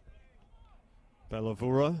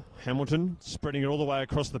 Balavura, Hamilton, spreading it all the way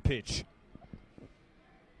across the pitch.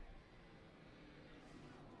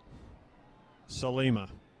 Salima.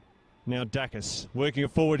 Now Dacus, working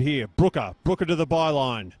it forward here. Brooker to the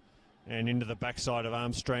byline. And into the backside of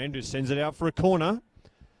Armstrand, who sends it out for a corner.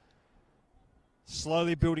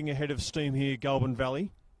 Slowly building ahead of steam here, Goulburn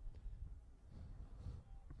Valley.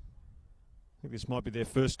 I think this might be their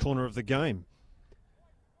first corner of the game.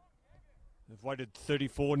 They've waited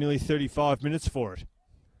 34, nearly 35 minutes for it.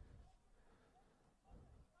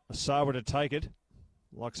 Asawa to take it.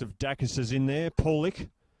 Likes of Dacus is in there. Paulik.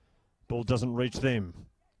 Ball doesn't reach them.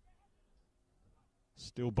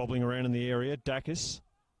 Still bobbling around in the area. Dacus.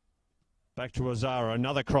 Back to Azara.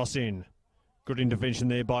 Another cross in. Good intervention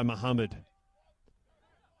there by Muhammad.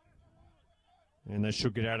 And they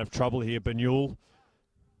should get out of trouble here. Banyule.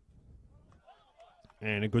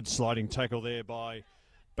 And a good sliding tackle there by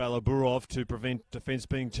Balaburov to prevent defence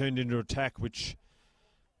being turned into attack, which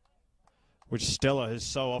Stella has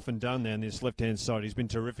so often done there on this left-hand side. He's been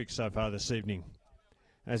terrific so far this evening,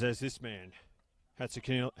 as has this man,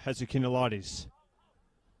 Hatsukinolides.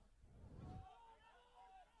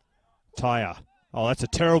 Taya. Oh, that's a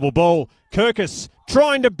terrible ball. Kirkus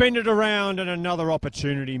trying to bend it around, and another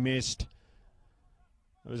opportunity missed.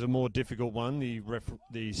 It was a more difficult one. The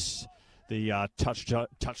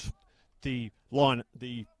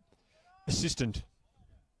assistant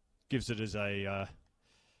gives it as an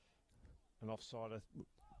offside.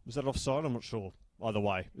 Was that offside? I'm not sure. Either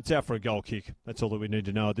way, it's out for a goal kick. That's all that we need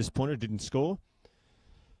to know at this point. It didn't score.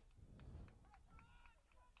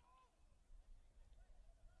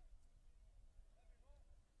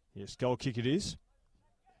 Yes, goal kick it is.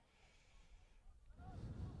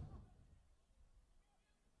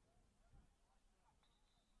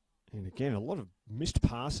 And again, a lot of missed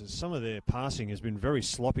passes. Some of their passing has been very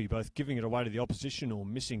sloppy, both giving it away to the opposition or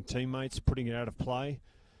missing teammates, putting it out of play.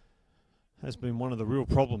 Has been one of the real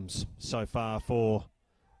problems so far for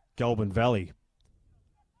Goulburn Valley.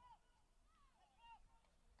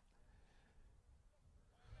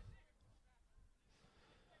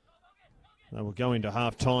 They will go into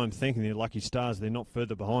half-time thinking their lucky stars they're not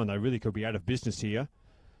further behind. They really could be out of business here,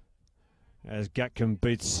 as Gatcombe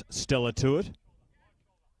beats Stella to it.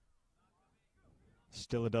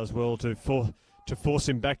 Stella does well to force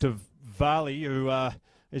him back to Varley, who,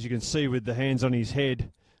 as you can see with the hands on his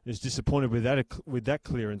head, is disappointed with that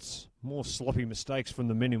clearance. More sloppy mistakes from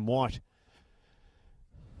the men in white.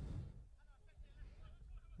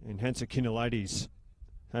 And Hatsukinolides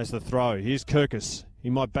has the throw. Here's Kirkus. He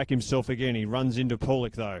might back himself again. He runs into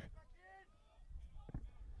Paulik, though.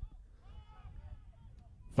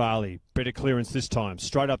 Varley, better clearance this time.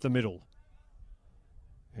 Straight up the middle.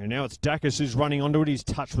 And now it's Dacus who's running onto it. His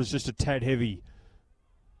touch was just a tad heavy.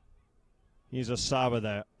 Here's Asaba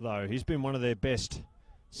there, though. He's been one of their best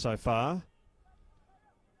so far.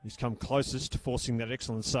 He's come closest to forcing that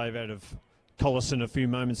excellent save out of Collison a few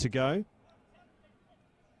moments ago.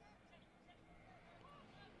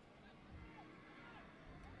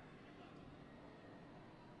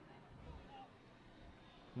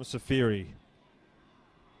 Musafiri.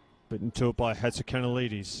 Bitten to it by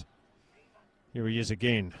Hatsukinolides. Here he is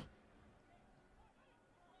again.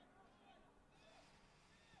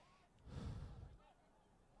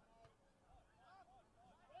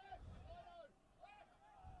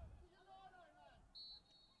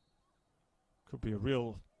 Could be a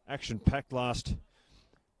real action-packed last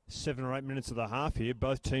 7 or 8 minutes of the half here.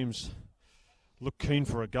 Both teams look keen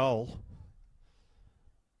for a goal.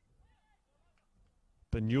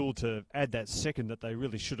 Banyule to add that second that they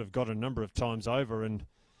really should have got a number of times over, and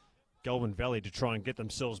Goulburn Valley to try and get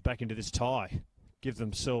themselves back into this tie, give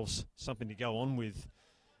themselves something to go on with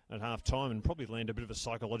at half-time and probably land a bit of a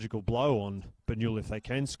psychological blow on Banyule if they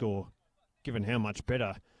can score, given how much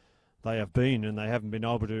better they have been and they haven't been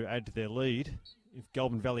able to add to their lead. If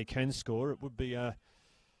Goulburn Valley can score, it would be a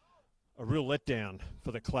real letdown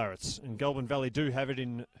for the Clarets. And Goulburn Valley do have it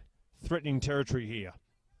in threatening territory here.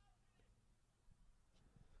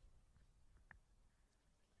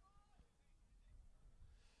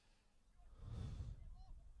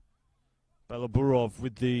 Balaburov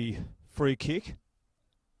with the free kick.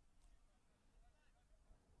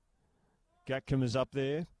 Gatcombe is up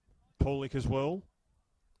there. Paulik as well.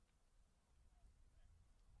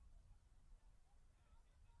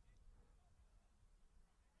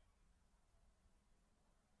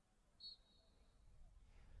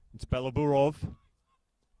 It's Balaburov.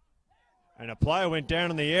 And a player went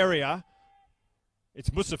down in the area. It's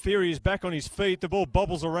Musafiri is back on his feet. The ball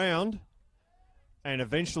bobbles around. And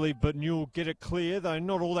eventually Banyule get it clear, though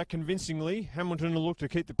not all that convincingly. Hamilton will look to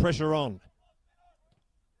keep the pressure on.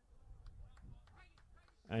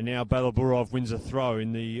 And now Balaburov wins a throw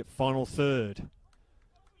in the final third.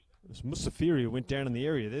 It was Musafiri who went down in the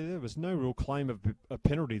area. There was no real claim of a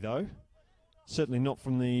penalty, though. Certainly not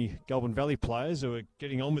from the Goulburn Valley players who are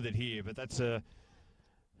getting on with it here, but that's a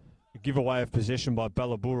giveaway of possession by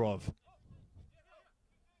Balaburov.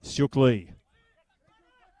 Siuk Lee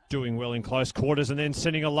doing well in close quarters and then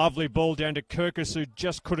sending a lovely ball down to Kirkus, who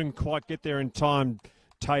just couldn't quite get there in time.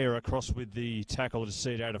 Taya across with the tackle to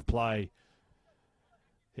see it out of play.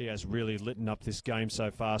 He has really lit up this game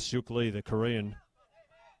so far. Siuk Lee, the Korean.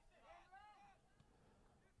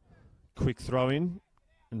 Quick throw in.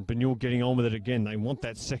 And Banyule getting on with it again. They want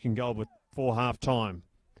that second goal before half-time.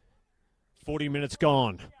 40 minutes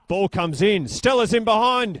gone. Ball comes in. Stella's in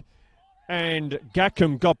behind. And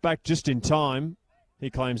Gatcombe got back just in time. He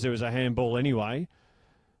claims there was a handball anyway.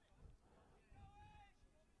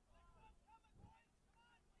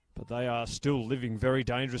 But they are still living very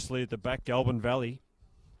dangerously at the back, Goulburn Valley.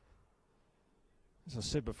 As I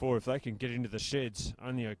said before, if they can get into the sheds,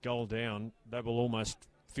 only a goal down, that will almost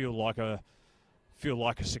feel like a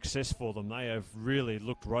success for them. They have really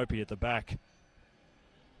looked ropey at the back.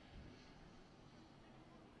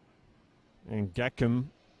 And Gatcombe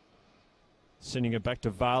sending it back to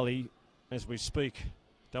Varley as we speak.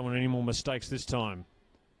 Don't want any more mistakes this time.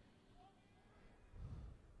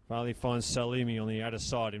 Varley finds Salimi on the outer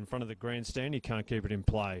side in front of the grandstand. He can't keep it in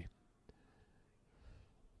play.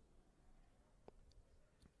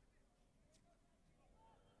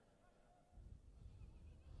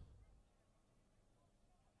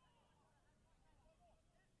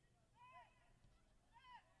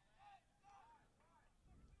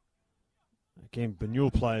 Again,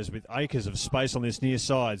 Banyule players with acres of space on this near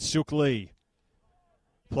side. Siuk Lee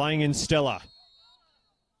playing in Stella.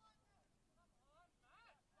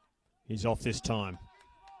 He's off this time.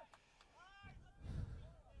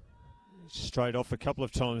 Straight off a couple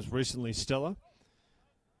of times recently, Stella.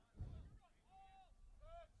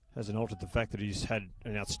 Hasn't altered the fact that he's had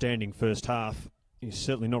an outstanding first half. He's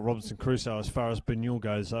certainly not Robinson Crusoe as far as Banyule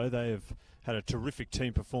goes, though. They have had a terrific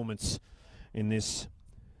team performance in this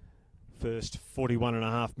first 41 and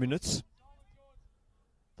a half minutes.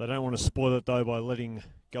 They don't want to spoil it, though, by letting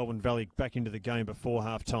Goulburn Valley back into the game before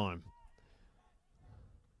half-time.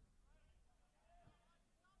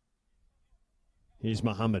 Here's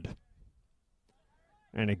Muhammad.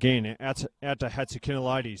 And again, out to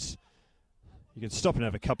Hatzikinalaitis. You can stop and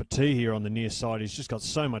have a cup of tea here on the near side. He's just got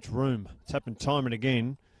so much room. It's happened time and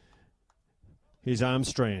again. Here's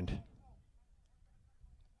Armstrand.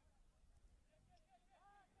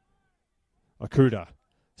 Akuda.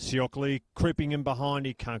 Siuk Lee creeping in behind.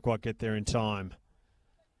 He can't quite get there in time.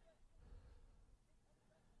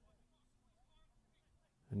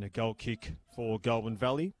 And a goal kick for Goulburn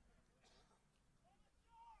Valley.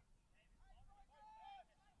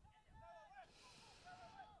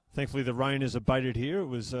 Thankfully, the rain has abated here. It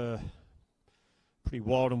was pretty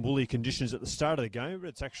wild and woolly conditions at the start of the game, but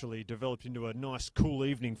it's actually developed into a nice, cool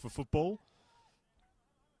evening for football.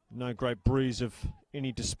 No great breeze of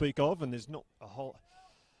any to speak of, and there's not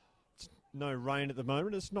no rain at the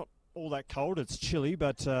moment. It's not all that cold. It's chilly,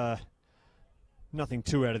 but nothing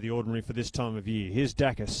too out of the ordinary for this time of year. Here's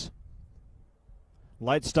Dacus.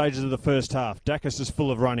 Late stages of the first half. Dacus is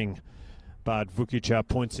full of running, but Vukic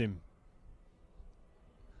points him.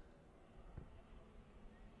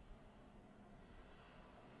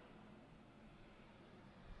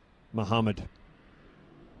 Muhammad.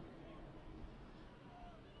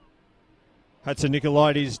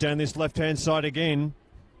 Hatzinikolaidis down this left-hand side again.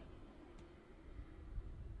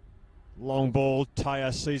 Long ball.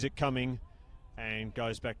 Taya sees it coming and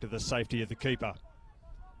goes back to the safety of the keeper.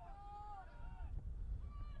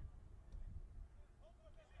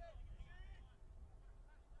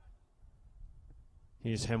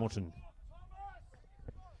 Here's Hamilton.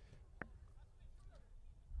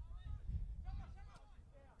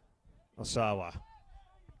 Osawa.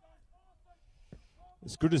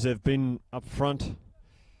 As good as they've been up front,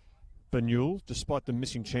 Banyule, despite the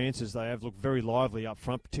missing chances, they have looked very lively up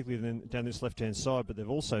front, particularly down this left-hand side, but they've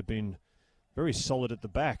also been very solid at the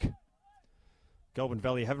back. Goulburn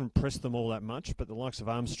Valley haven't pressed them all that much, but the likes of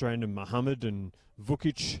Armstrong and Muhammad and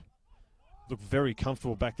Vukic look very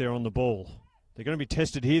comfortable back there on the ball. They're going to be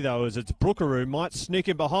tested here, though, as it's Brookeroo might sneak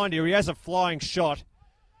in behind here. He has a flying shot,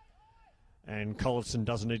 and Collison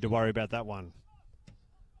doesn't need to worry about that one.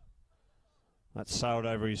 That sailed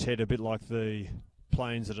over his head a bit like the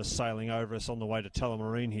planes that are sailing over us on the way to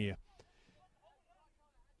Tullamarine here.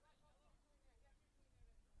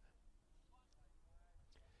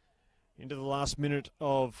 Into the last minute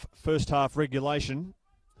of first half regulation.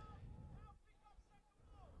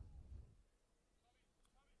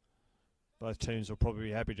 Both teams will probably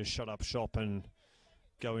be happy to shut up shop and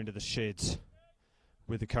go into the sheds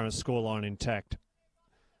with the current scoreline intact.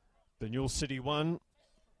 Banyule City 1,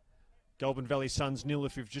 Goulburn Valley Suns 0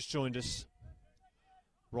 if you've just joined us.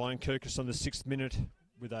 Ryan Kirkus on the 6th minute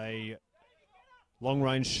with a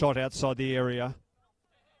long-range shot outside the area,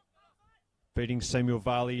 beating Samuel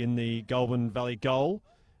Varley in the Goulburn Valley goal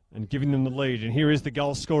and giving them the lead. And here is the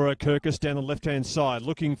goal scorer, Kirkus, down the left-hand side,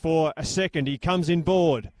 looking for a second. He comes in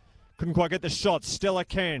board. Couldn't quite get the shot. Stella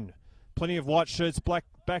can. Plenty of white shirts back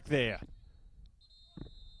there.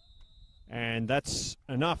 And that's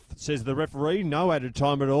enough, says the referee. No added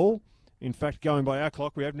time at all. In fact, going by our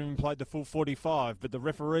clock, we haven't even played the full 45. But the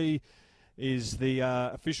referee is the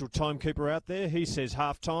official timekeeper out there. He says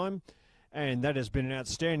half-time. And that has been an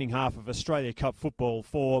outstanding half of Australia Cup football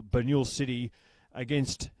for Banyule City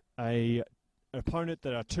against an opponent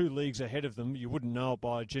that are 2 leagues ahead of them. You wouldn't know it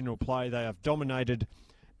by general play. They have dominated,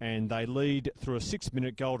 and they lead through a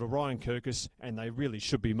 6-minute goal to Ryan Kirkus, and they really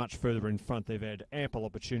should be much further in front. They've had ample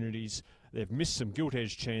opportunities. They've missed some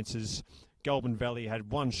gilt-edged chances. Goulburn Valley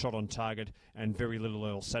had 1 shot on target and very little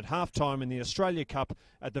else. At half-time in the Australia Cup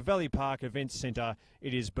at the Valley Park Events Centre,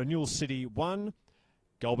 it is Banyule City 1,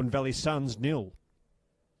 Goulburn Valley Suns 0.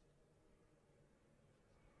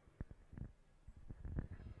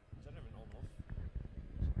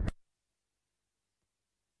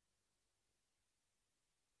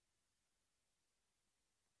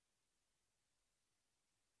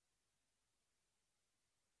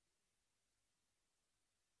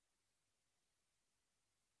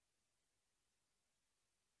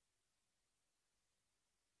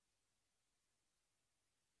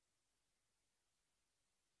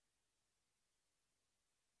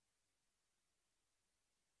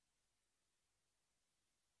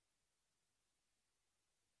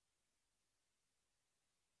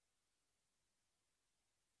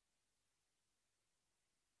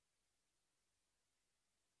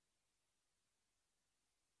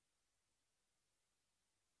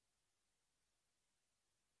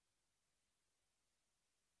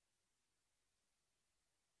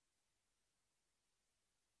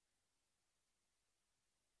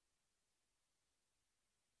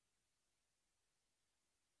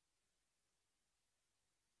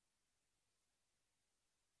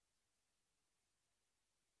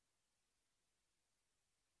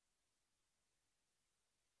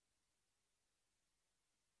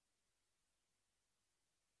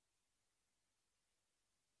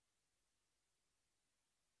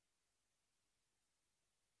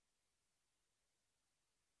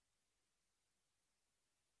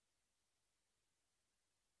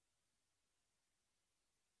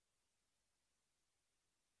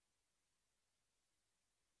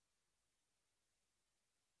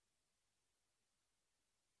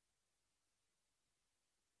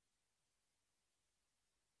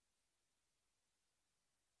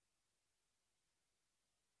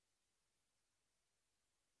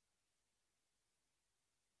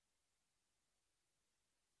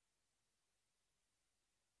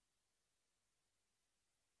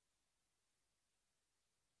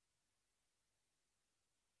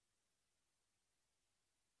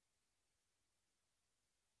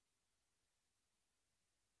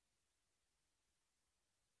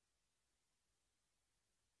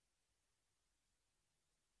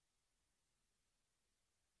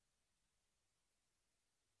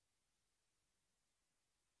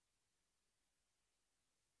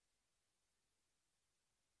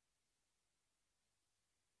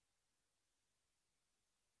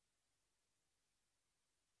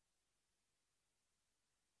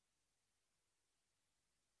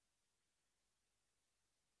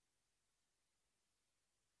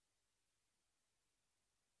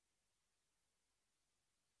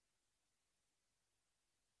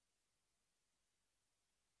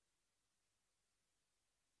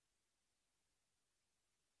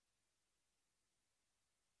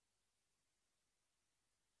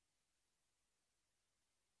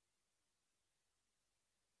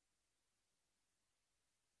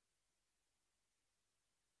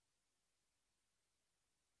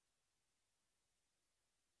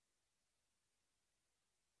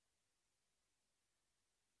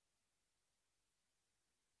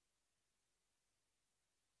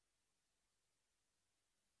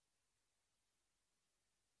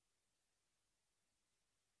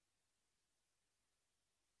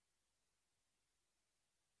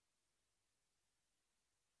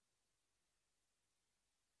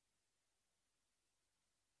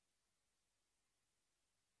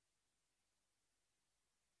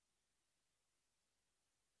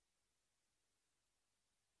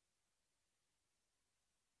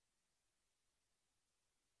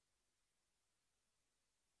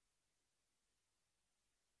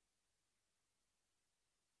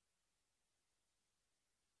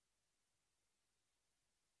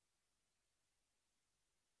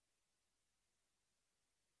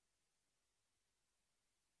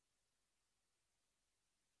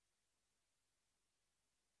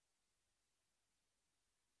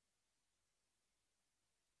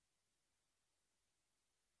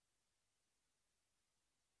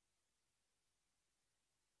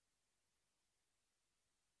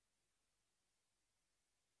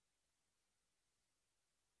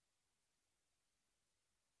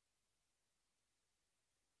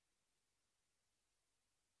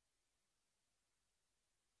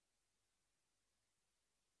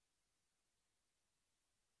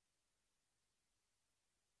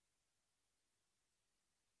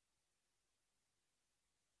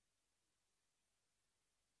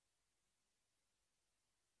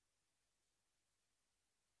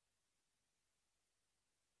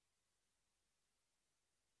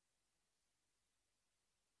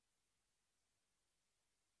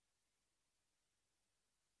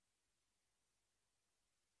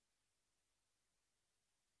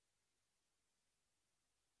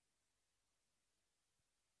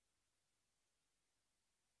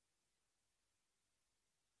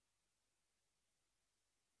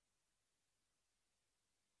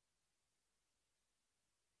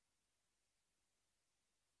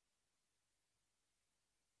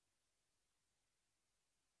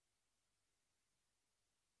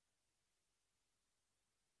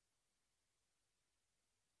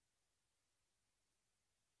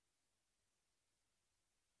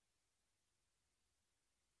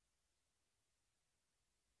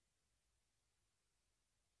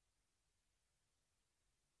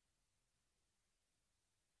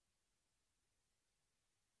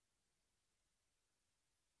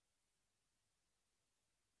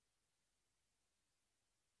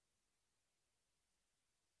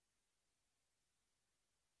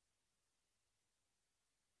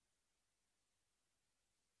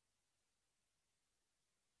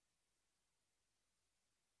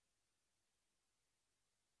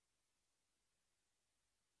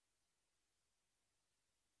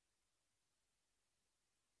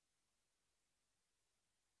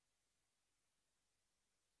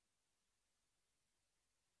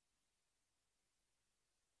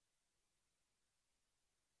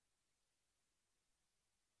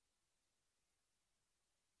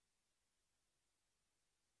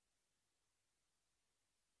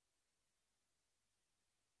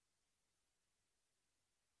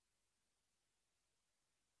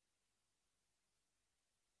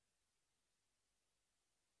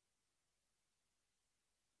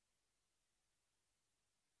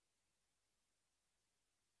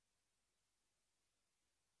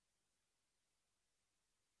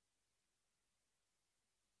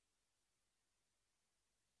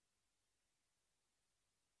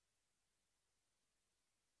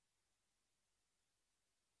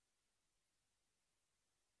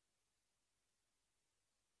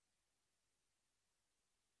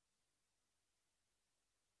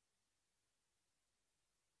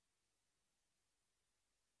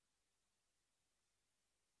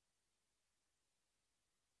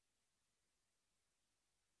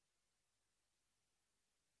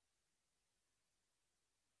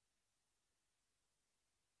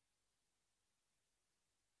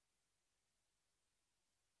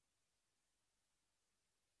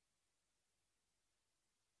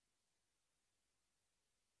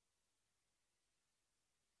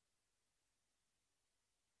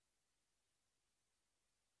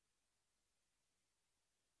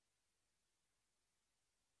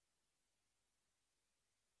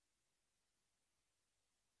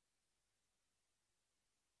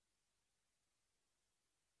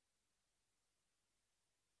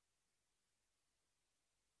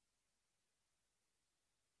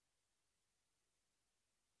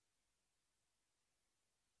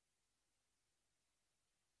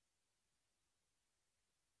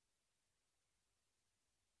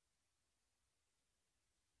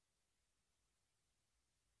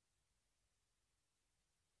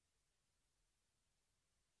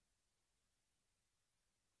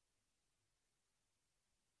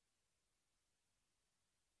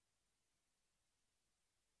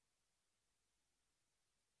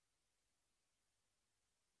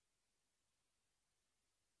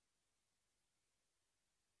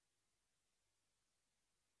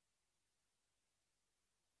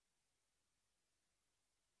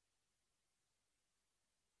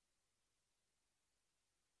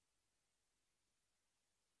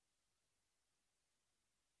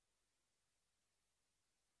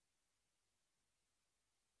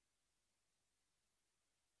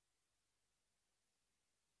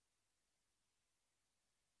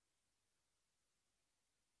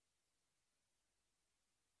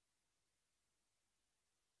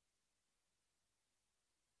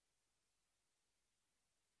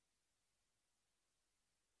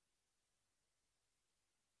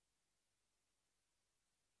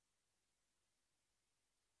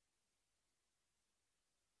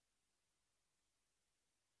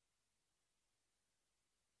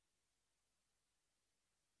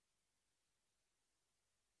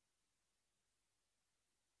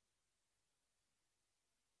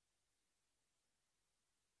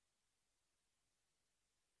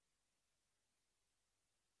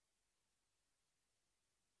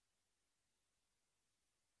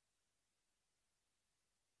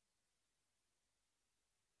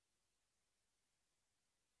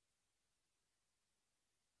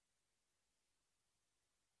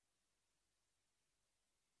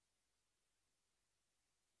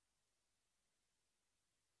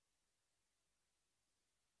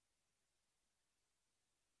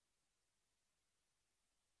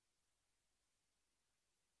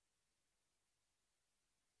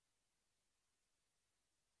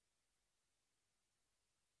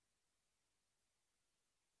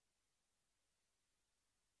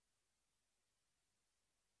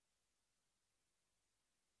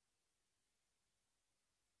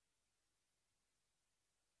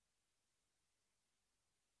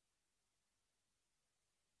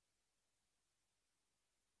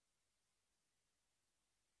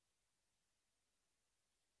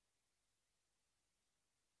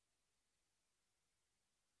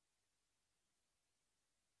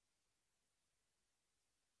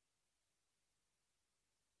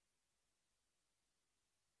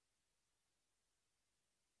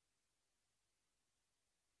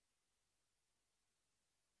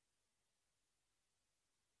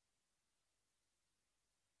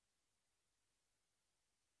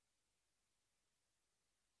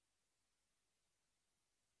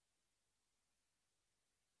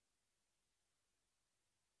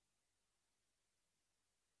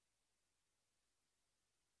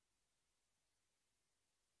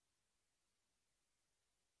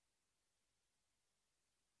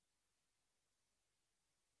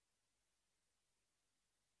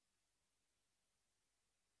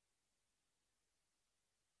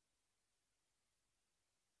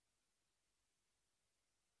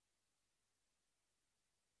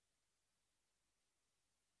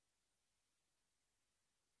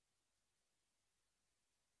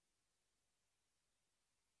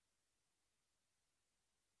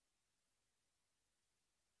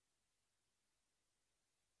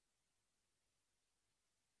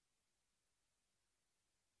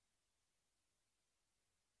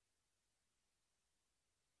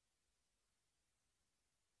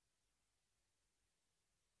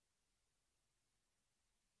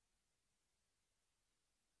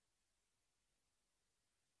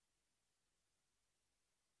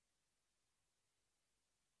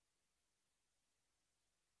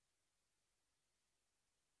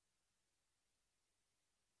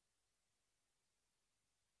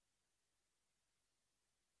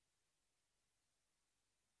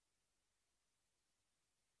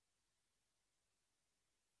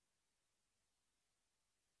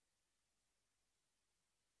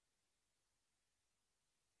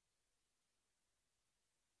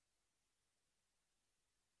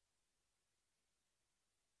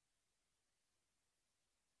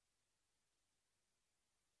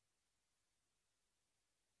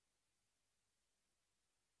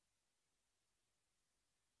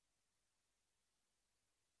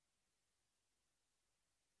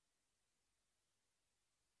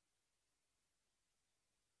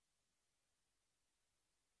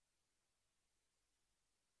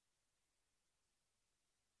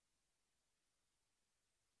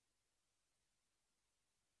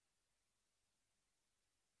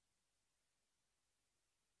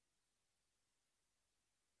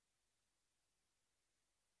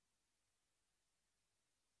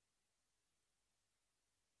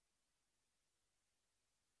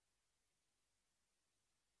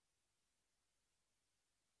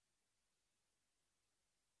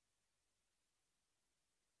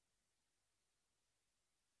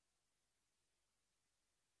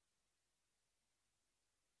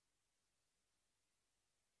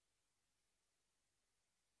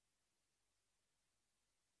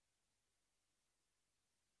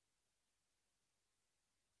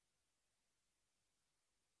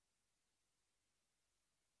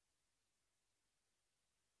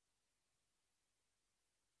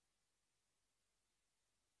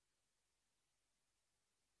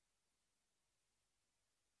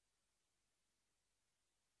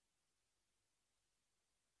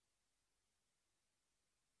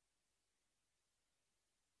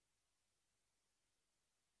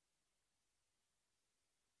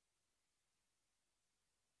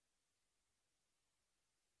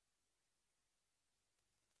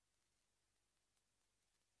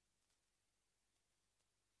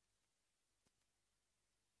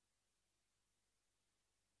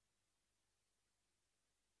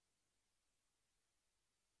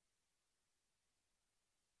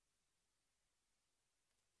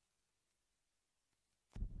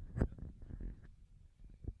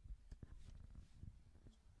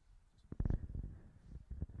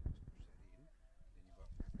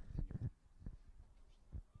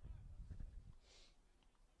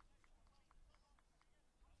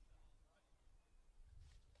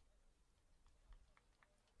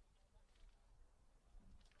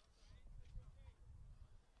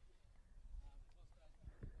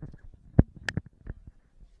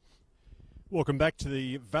 Welcome back to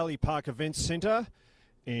the Valley Park Events Centre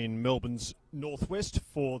in Melbourne's northwest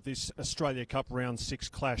for this Australia Cup Round 6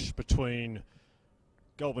 clash between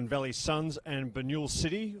Goulburn Valley Suns and Banyule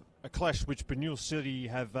City, a clash which Banyule City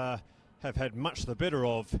have had much the better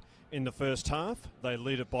of in the first half. They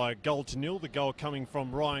lead it by 1-0, the goal coming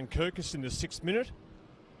from Ryan Kirkus in the 6th minute.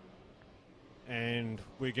 And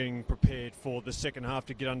we're getting prepared for the second half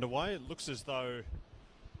to get underway. It looks as though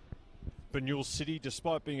Banyule City,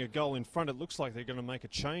 despite being a goal in front, it looks like they're going to make a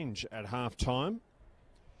change at half-time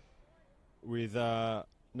with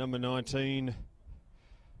number 19,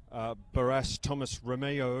 Barras Thomas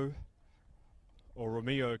Romeo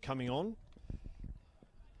coming on.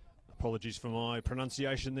 Apologies for my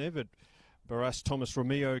pronunciation there, but Barras Thomas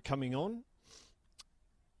Romeo coming on.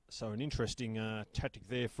 So an interesting tactic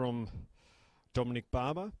there from Dominic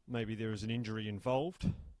Barber. Maybe there is an injury involved,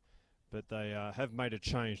 but they have made a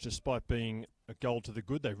change despite being a goal to the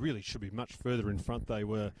good. They really should be much further in front. They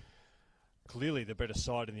were clearly the better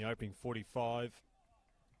side in the opening 45.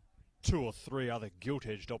 2 or 3 other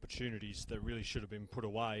gilt-edged opportunities that really should have been put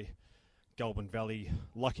away. Goulburn Valley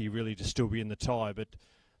lucky really to still be in the tie, but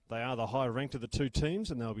they are the higher ranked of the two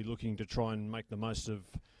teams and they'll be looking to try and make the most of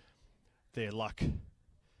their luck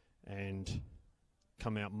and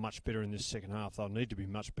come out much better in this second half. They'll need to be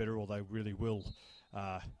much better or they really will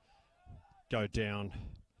go down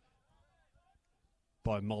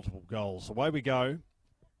by multiple goals. Away we go.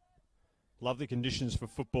 Lovely conditions for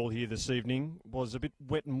football here this evening. Was a bit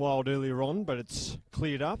wet and wild earlier on, but it's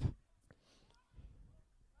cleared up.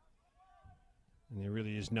 And there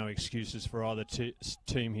really is no excuses for either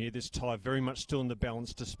team here. This tie very much still in the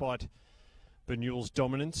balance despite Banyule's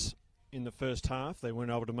dominance in the first half. They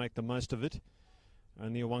weren't able to make the most of it.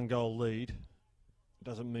 Only a 1-goal lead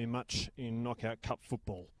doesn't mean much in knockout cup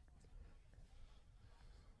football.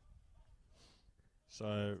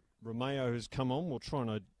 So Romeo has come on. We'll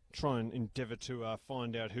try and endeavour to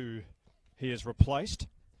find out who he has replaced.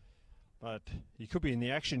 But he could be in the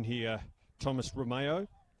action here, Thomas Romeo.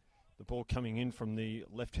 The ball coming in from the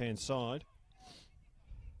left-hand side.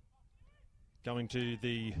 Going to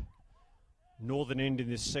the northern end in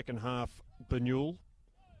this second half, Banyule.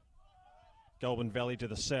 Goulburn Valley to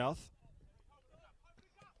the south.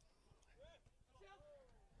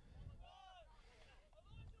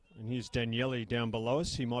 And here's Daniele down below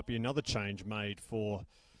us. He might be another change made for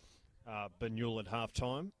Banyule at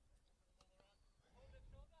half-time.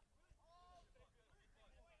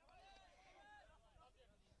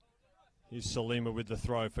 Here's Salima with the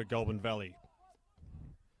throw for Goulburn Valley.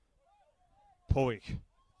 Poik.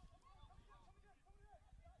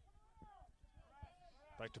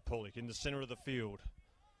 Back to Poik in the centre of the field.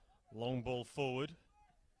 Long ball forward.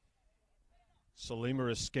 Salima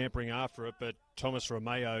is scampering after it, but Thomas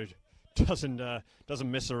Romeo doesn't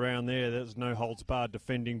mess around there. There's no holds barred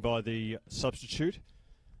defending by the substitute.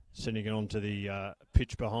 Sending it onto the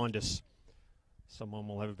pitch behind us. Someone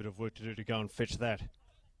will have a bit of work to do to go and fetch that.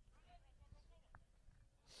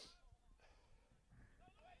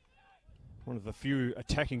 One of the few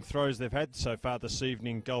attacking throws they've had so far this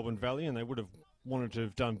evening, Goulburn Valley, and they would have wanted to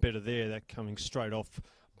have done better there. That coming straight off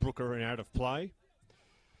Brooker and out of play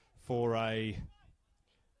for a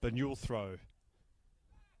Banyule throw.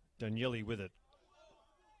 Daniele with it.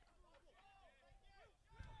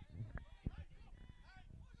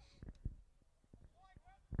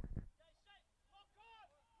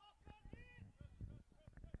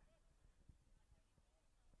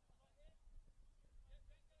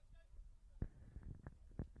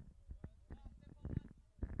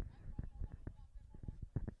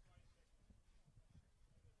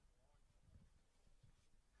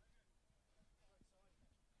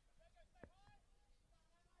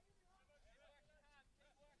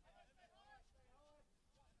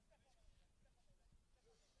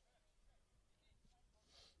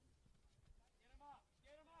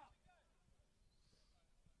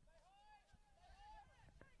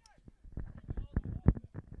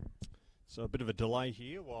 So a bit of a delay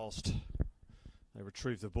here whilst they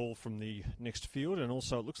retrieve the ball from the next field, and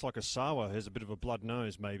also it looks like Asawa has a bit of a blood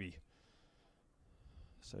nose maybe.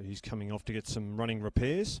 So he's coming off to get some running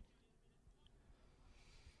repairs.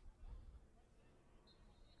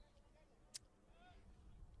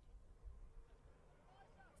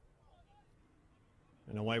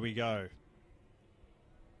 And away we go.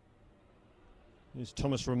 Here's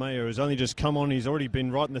Thomas Romeo, who's only just come on. He's already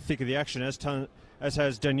been right in the thick of the action, as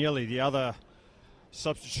has Daniele, the other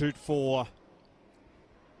substitute for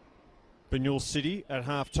Banyule City at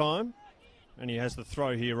half-time. And he has the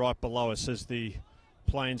throw here right below us as the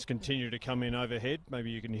planes continue to come in overhead.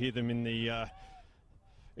 Maybe you can hear them in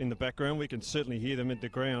the background. We can certainly hear them at the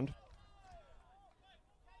ground.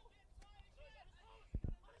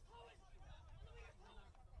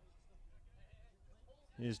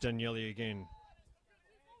 Here's Banyule again.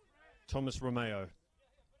 Thomas Romeo.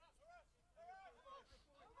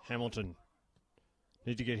 Hamilton.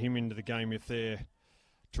 Need to get him into the game if they're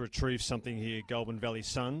to retrieve something here, Goulburn Valley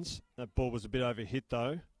Suns. That ball was a bit overhit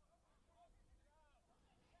though.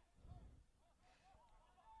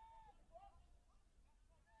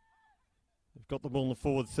 They've got the ball in the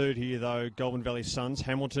forward third here though, Goulburn Valley Suns.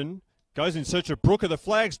 Hamilton goes in search of Brooker. The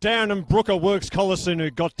flag's down and Brooker works Collison,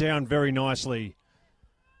 who got down very nicely.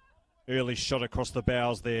 Early shot across the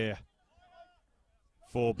bows there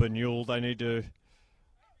for Banyule. They need to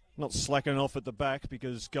not slacken off at the back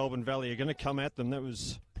because Goulburn Valley are going to come at them. That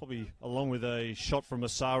was probably, along with a shot from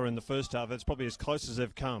Masara in the first half, that's probably as close as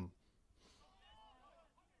they've come.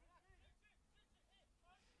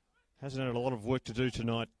 Hasn't had a lot of work to do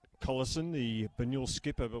tonight, Collison, the Banyule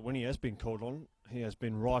skipper, but when he has been called on, he has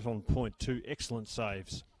been right on point. 2 excellent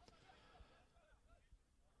saves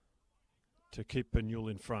to keep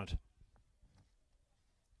Banyule in front.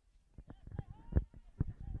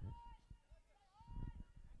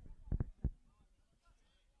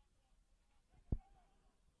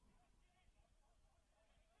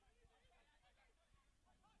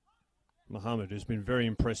 Mohammed, who's been very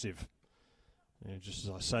impressive. And just as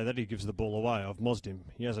I say that, he gives the ball away. I've mozzed him.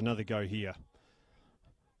 He has another go here.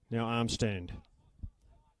 Now arm stand.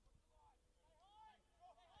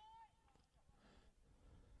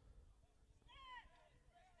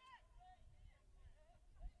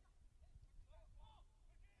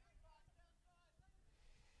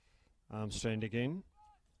 Arm stand again.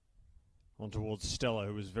 On towards Stella,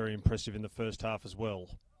 who was very impressive in the first half as well.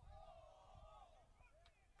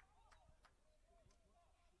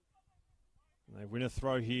 They win a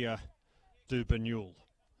throw here, do Banyule.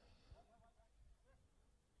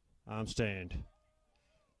 Arm stand.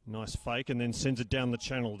 Nice fake and then sends it down the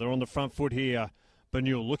channel. They're on the front foot here.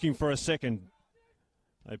 Banyule looking for a second.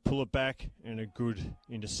 They pull it back and a good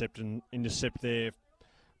intercept there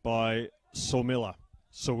by Sawilla.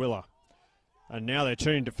 And now they're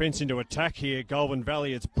turning defence into attack here. Goulburn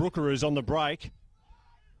Valley, it's Brooker who's on the break.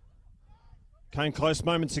 Came close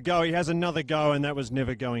moments ago. He has another go and that was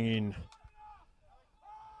never going in.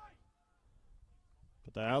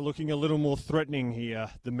 They are looking a little more threatening here,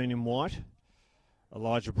 the men in white.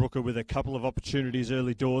 Elijah Brooker with a couple of opportunities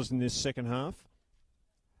early doors in this second half.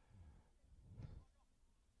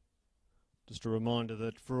 Just a reminder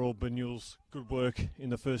that for all Banyule's good work in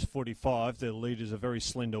the first 45, their lead is a very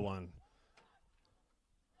slender one.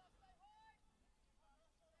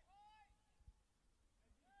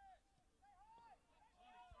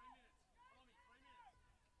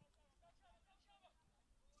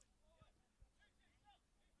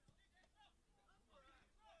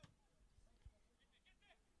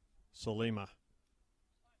 Solima.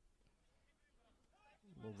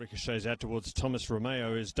 Well, ricochets out towards Thomas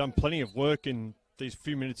Romeo, who's done plenty of work in these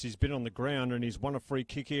few minutes he's been on the ground, and he's won a free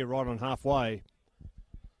kick here right on halfway.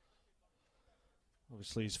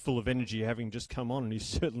 Obviously, he's full of energy having just come on, and he's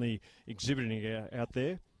certainly exhibiting it out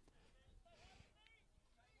there.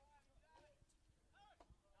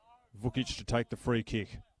 Vukic to take the free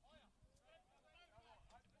kick.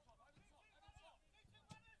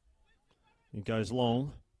 He goes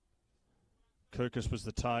long. Kirkus was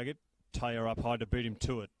the target. Taya up high to beat him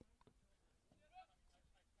to it.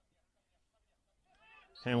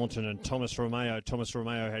 Hamilton and Thomas Romeo. Thomas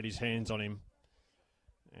Romeo had his hands on him.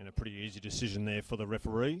 And a pretty easy decision there for the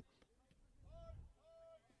referee.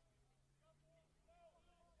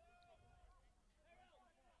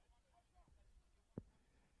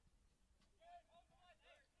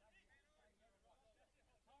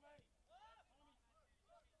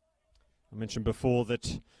 I mentioned before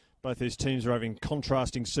that both these teams are having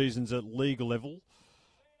contrasting seasons at league level.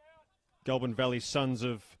 Goulburn Valley Suns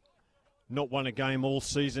have not won a game all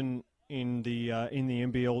season in the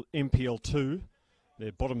MPL2.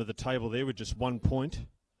 They're bottom of the table there with just 1 point,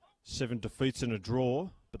 7 defeats and a draw.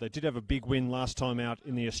 But they did have a big win last time out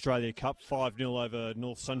in the Australia Cup, 5-0 over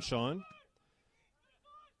North Sunshine.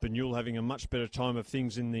 Banyule having a much better time of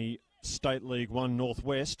things in the State League 1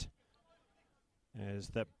 Northwest. As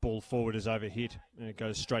that ball forward is overhit and it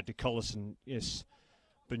goes straight to Collison. Yes,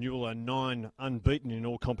 Banyule are 9 unbeaten in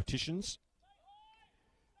all competitions.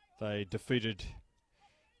 They defeated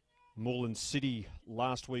Moreland City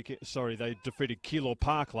last weekend. Sorry, they defeated Keilor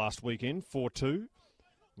Park last weekend, 4-2,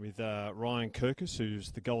 with Ryan Kirkus,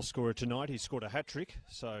 who's the goal scorer tonight. He scored a hat-trick,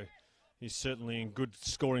 so he's certainly in good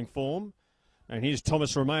scoring form. And here's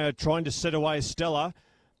Thomas Romeo trying to set away Stella.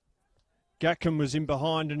 Gatcombe was in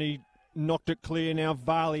behind and he knocked it clear. Now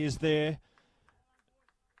Varley is there.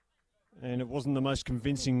 And it wasn't the most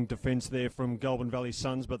convincing defence there from Goulburn Valley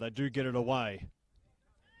Suns, but they do get it away.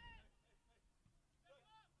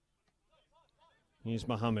 Here's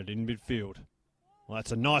Mohammed in midfield. Well,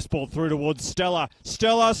 that's a nice ball through towards Stella.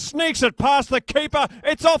 Stella sneaks it past the keeper.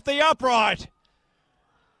 It's off the upright.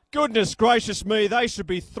 Goodness gracious me, they should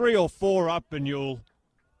be 3 or 4 up, Banyule.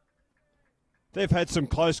 They've had some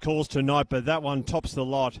close calls tonight, but that one tops the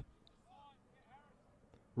lot.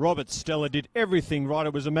 Robert Stella did everything right.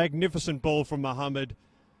 It was a magnificent ball from Mohammed.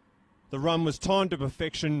 The run was timed to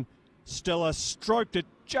perfection. Stella stroked it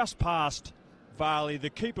just past Varley. The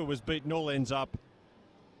keeper was beaten all ends up,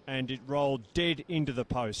 and it rolled dead into the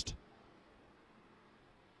post.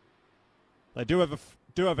 They do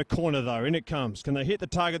have a corner though. In it comes. Can they hit the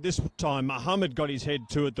target this time? Mohammed got his head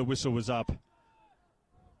to it. The whistle was up.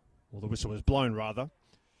 Well, the whistle was blown rather.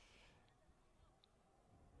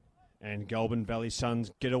 And Goulburn Valley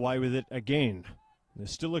Suns get away with it again.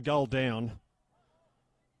 There's still a goal down,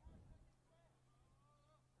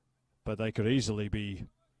 but they could easily be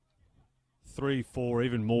 3, 4,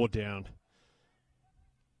 even more down.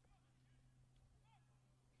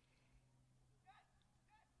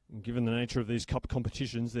 And given the nature of these cup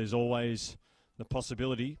competitions, there's always the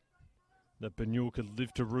possibility that Banyule could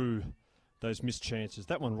live to rue those missed chances.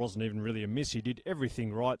 That one wasn't even really a miss. He did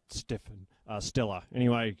everything right, Stella.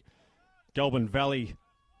 Anyway, Goulburn Valley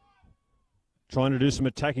trying to do some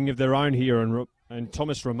attacking of their own here, and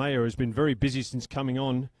Thomas Romeo, who's been very busy since coming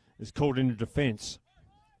on, is called into defence.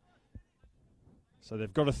 So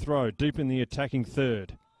they've got a throw deep in the attacking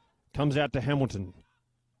third. Comes out to Hamilton.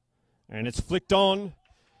 And it's flicked on.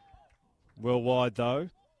 Well wide though.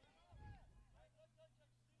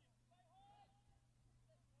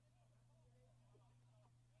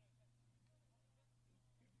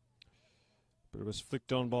 But it was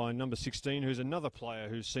flicked on by number 16, who's another player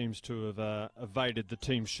who seems to have evaded the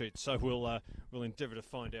team sheet. So we'll endeavour to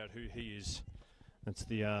find out who he is. That's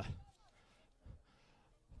the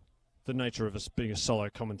nature of us being a solo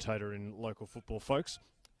commentator in local football, folks.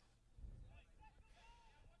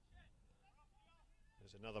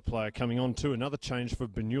 There's another player coming on too, another change for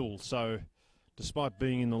Banyule. So despite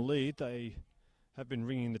being in the lead, they have been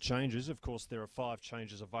ringing the changes. Of course, there are 5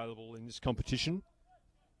 changes available in this competition.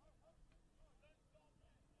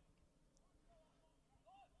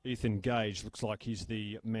 Ethan Gage looks like he's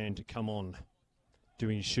the man to come on,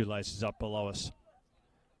 doing his shoelaces up below us.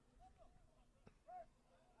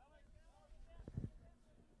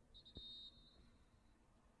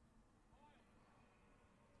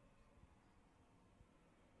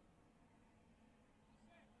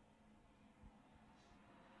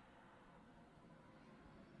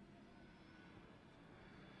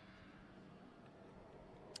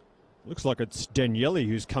 Looks like it's Banyule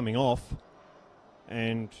who's coming off.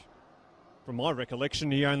 And from my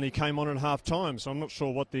recollection, he only came on at half time, so I'm not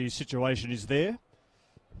sure what the situation is there.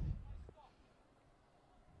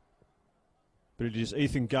 But it is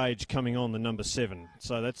Ethan Gage coming on, the number 7.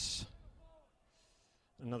 So that's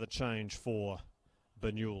another change for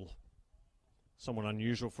Banyule. Somewhat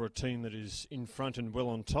unusual for a team that is in front and well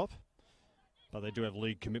on top. But they do have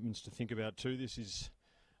league commitments to think about too. This is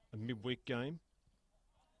a midweek game.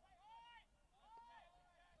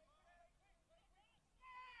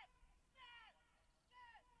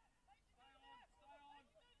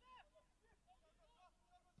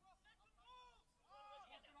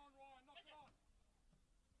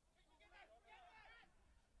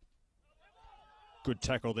 Good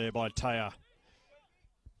tackle there by Taya.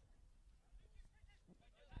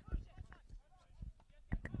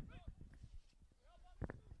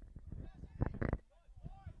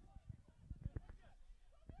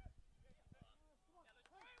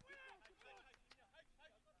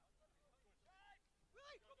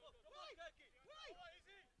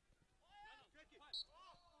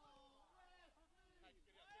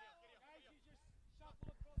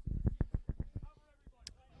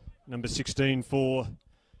 Number 16 for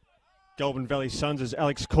Goulburn Valley Suns is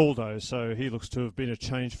Alex Caldo, so he looks to have been a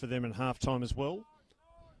change for them in half-time as well.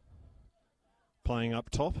 Playing up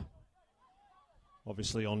top.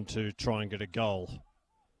 Obviously on to try and get a goal.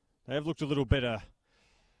 They have looked a little better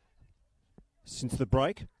since the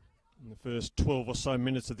break, in the first 12 or so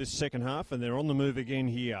minutes of this second half, and they're on the move again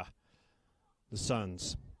here, the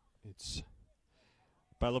Suns. It's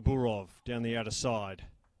Balaburov down the outer side.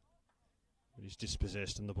 He's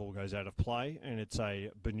dispossessed and the ball goes out of play, and it's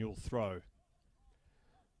a Banyule throw.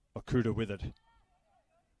 Okuda with it.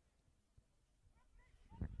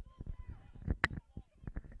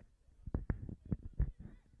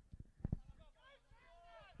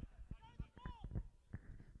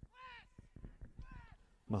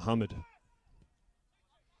 Mohammed.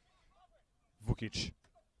 Vukic.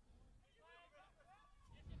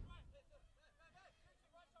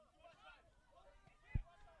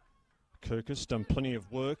 Kirkus done plenty of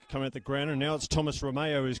work, coming at the ground, and now it's Thomas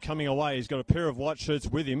Romeo who's coming away. He's got a pair of white shirts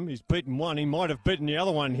with him. He's beaten one. He might have beaten the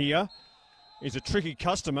other one here. He's a tricky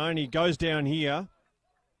customer, and he goes down here.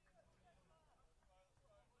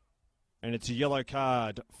 And it's a yellow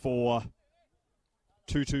card for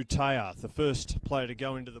Tutu Taya, the first player to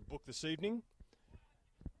go into the book this evening.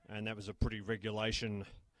 And that was a pretty regulation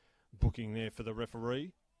booking there for the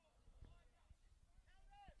referee.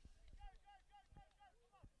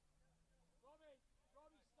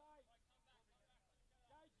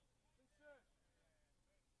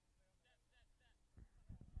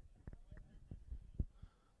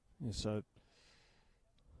 Yeah, so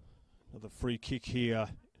another free kick here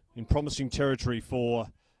in promising territory for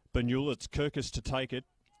Banyule. It's Kirkus to take it.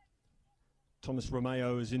 Thomas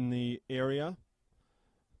Romeo is in the area.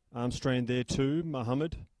 Armstrand there too,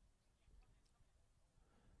 Mohammed.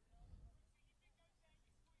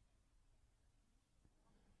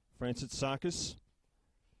 Francis Sarkis.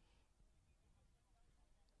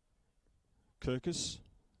 Kirkus.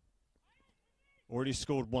 Already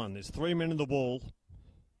scored one. There's 3 men in the wall.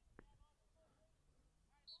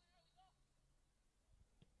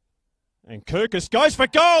 And Kirkus goes for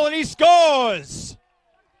goal and he scores!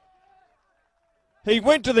 He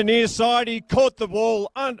went to the near side, he caught the ball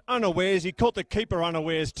unawares, he caught the keeper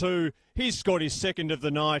unawares too. He's scored his second of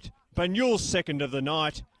the night, Banyule's second of the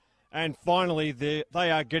night. And finally, they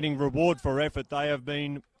are getting reward for effort. They have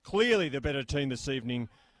been clearly the better team this evening.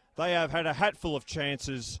 They have had a hatful of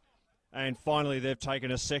chances, and finally they've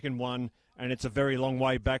taken a second one. And it's a very long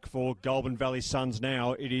way back for Goulburn Valley Suns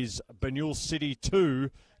now. It is Banyule City 2,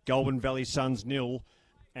 Goulburn Valley Suns 0.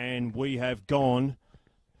 And we have gone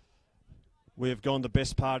the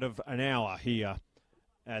best part of an hour here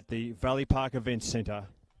at the Valley Park Events Centre.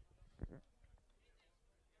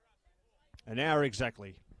 An hour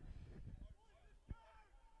exactly.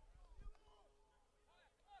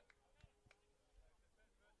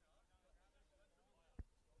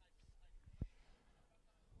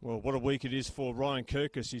 Well, what a week it is for Ryan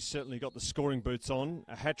Kirkus. He's certainly got the scoring boots on.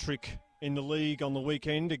 A hat-trick in the league on the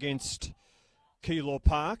weekend against Keilor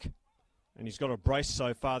Park. And he's got a brace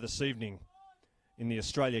so far this evening in the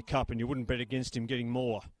Australia Cup, and you wouldn't bet against him getting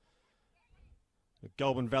more. But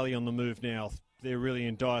Goulburn Valley on the move now. They're really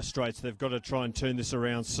in dire straits. They've got to try and turn this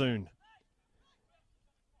around soon.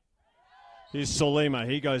 Here's Solima.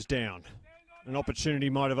 He goes down. An opportunity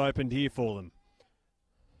might have opened here for them.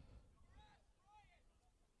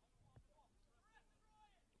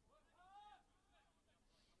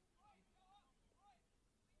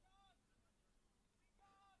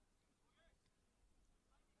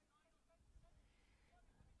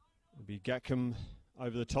 It'll be Gatcombe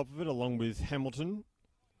over the top of it along with Hamilton.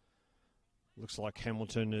 Looks like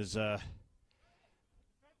Hamilton has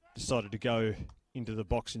decided to go into the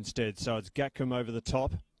box instead. So it's Gatcombe over the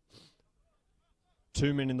top.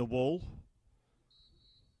 2 men in the wall.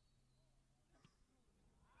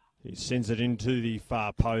 He sends it into the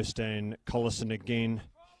far post, and Collison again.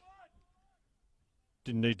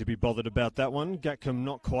 Didn't need to be bothered about that one. Gatcombe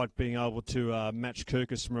not quite being able to match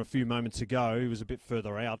Kirkus from a few moments ago. He was a bit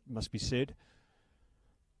further out, must be said.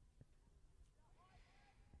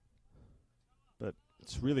 But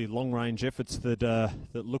it's really long-range efforts that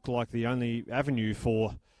look like the only avenue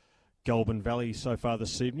for Goulburn Valley so far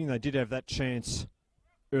this evening. They did have that chance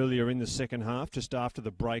earlier in the second half, just after the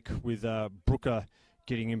break, with Brooker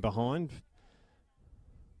getting in behind.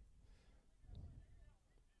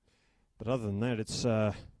 But other than that, it's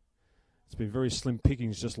been very slim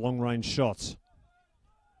pickings, just long-range shots.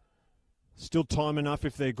 Still time enough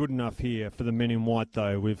if they're good enough here for the men in white,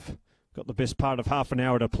 though. We've got the best part of half an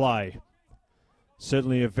hour to play.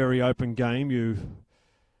 Certainly a very open game. You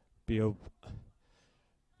be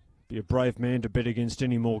a brave man to bet against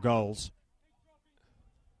any more goals.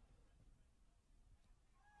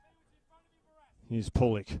 Here's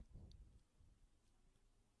Paulik.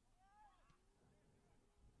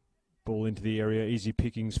 Ball into the area, easy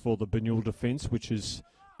pickings for the Banyule defence, which has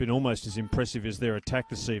been almost as impressive as their attack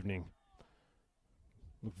this evening.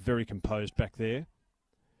 Look very composed back there.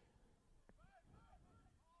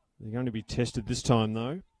 They're going to be tested this time,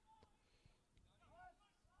 though.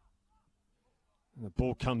 And the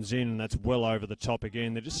ball comes in, and that's well over the top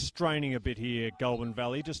again. They're just straining a bit here, Goulburn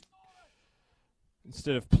Valley. Just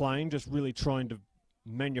instead of playing, just really trying to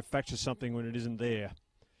manufacture something when it isn't there.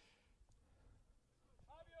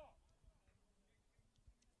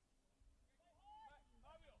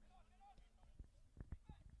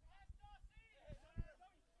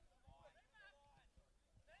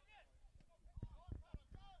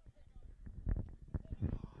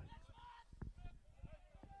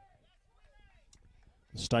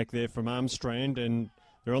 Mistake there from Armstrand, and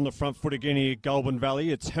they're on the front foot again here, Goulburn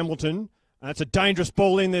Valley. It's Hamilton. That's a dangerous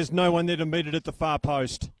ball in. There's no one there to meet it at the far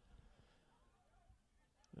post.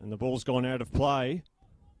 And the ball's gone out of play.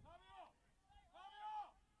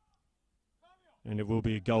 And it will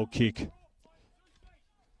be a goal kick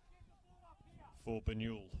for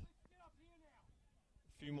Banyule.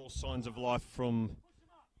 A few more signs of life from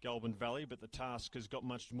Goulburn Valley, but the task has got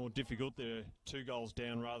much more difficult. They're 2 goals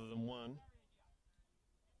down rather than 1.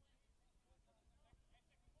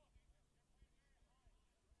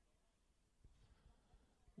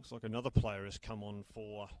 Looks like another player has come on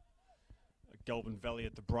for Goulburn Valley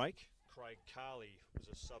at the break. Craig Carley was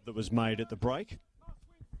a sub that was made at the break.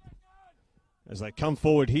 As they come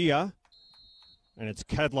forward here, and it's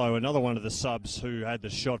Cadlow, another one of the subs who had the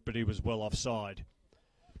shot, but he was well offside.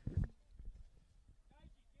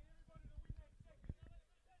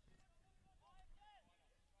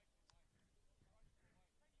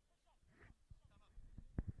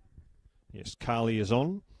 Yes, Carley is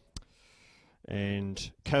on,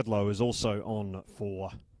 and Cadlow is also on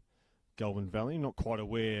for Goulburn Valley. Not quite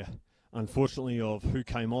aware, unfortunately, of who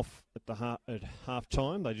came off at half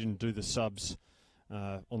time. They didn't do the subs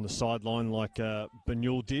on the sideline like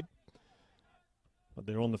Banyule did, but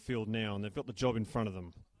they're on the field now, and they've got the job in front of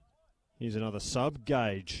them. Here's another sub,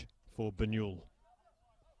 Gage for Banyule.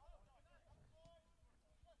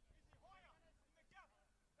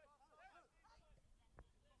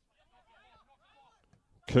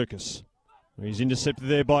 Kirkus. He's intercepted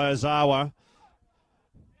there by Ozawa.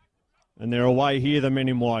 And they're away here, the men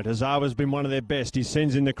in white. Ozawa's been one of their best. He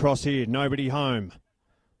sends in the cross here. Nobody home.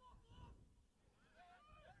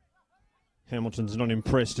 Hamilton's not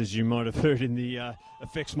impressed, as you might have heard in the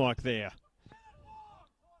effects mic there.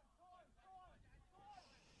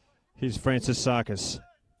 Here's Francis Sarkis.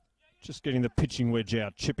 Just getting the pitching wedge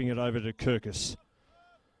out, chipping it over to Kirkus.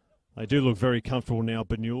 They do look very comfortable now,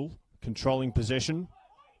 Banyule. Controlling possession.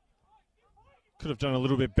 Could have done a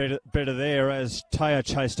little bit better there as Taya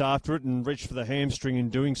chased after it and reached for the hamstring in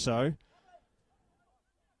doing so.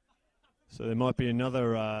 So there might be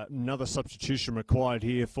another substitution required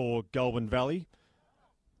here for Goulburn Valley.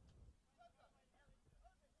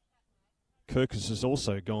 Kirkus has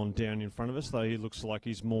also gone down in front of us, though he looks like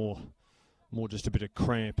he's more just a bit of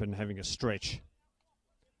cramp and having a stretch.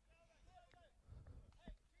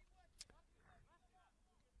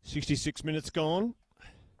 "66 minutes gone.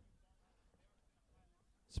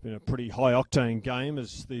 It's been a pretty high-octane game,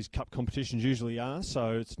 as these cup competitions usually are,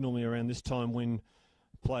 so it's normally around this time when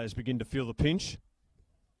players begin to feel the pinch.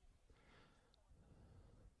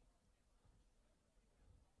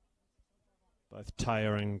 Both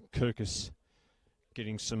Taya and Kirkus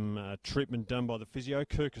getting some treatment done by the physio.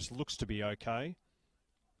 Kirkus looks to be okay.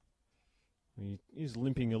 He is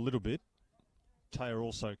limping a little bit. Taya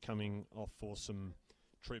also coming off for some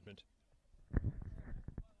treatment.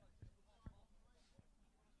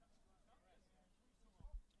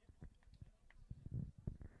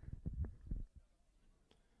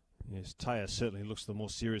 Yes, Taya certainly looks the more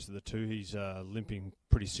serious of the two. He's limping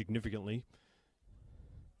pretty significantly.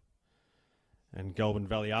 And Goulburn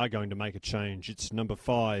Valley are going to make a change. It's number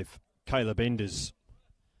 5, Caleb Enders,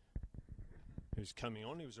 who's coming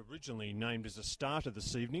on. He was originally named as a starter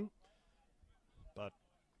this evening, but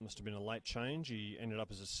must have been a late change. He ended up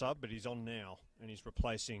as a sub, but he's on now, and he's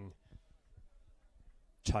replacing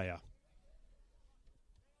Taya.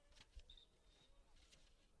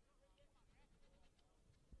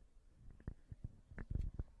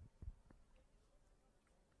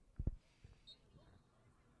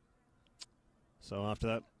 So after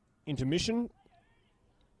that intermission,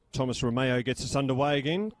 Thomas Romeo gets us underway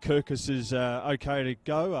again. Kirkus is okay to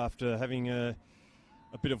go after having a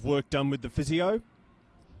bit of work done with the physio.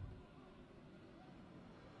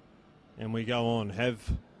 And we go on.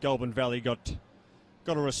 Have Goulburn Valley got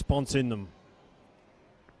a response in them?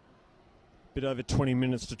 Bit over 20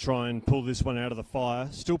 minutes to try and pull this one out of the fire.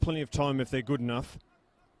 Still plenty of time if they're good enough.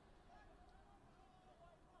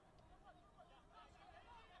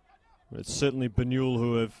 It's certainly Banyule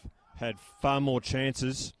who have had far more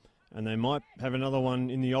chances, and they might have another one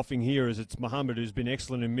in the offing here, as it's Muhammad who's been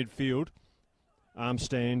excellent in midfield. Arm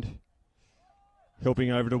stand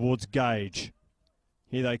helping over towards Gage.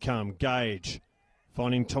 Here they come. Gage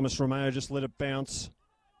finding Thomas Romeo, just let it bounce.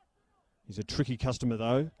 He's a tricky customer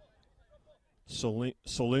though.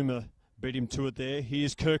 Soluma beat him to it there.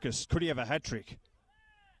 Here's Kirkus. Could he have a hat-trick?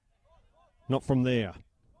 Not from there.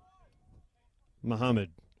 Muhammad.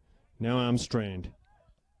 Now Armstrand.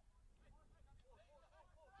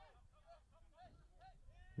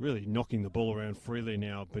 Really knocking the ball around freely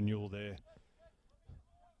now, Banyule there.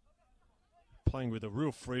 playing with a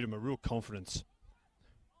real freedom, a real confidence.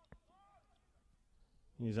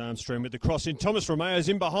 Here's Armstrong with the cross in. Thomas Romeo's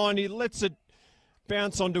in behind. He lets it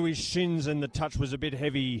bounce onto his shins, and the touch was a bit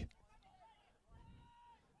heavy.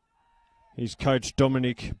 His coach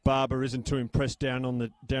Dominic Barber isn't too impressed down on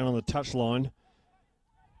the touchline.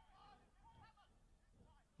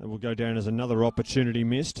 That will go down as another opportunity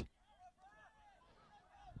missed.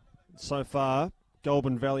 So far,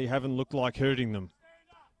 Goulburn Valley haven't looked like hurting them.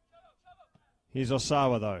 Here's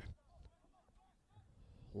Osawa though.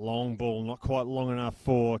 Long ball, not quite long enough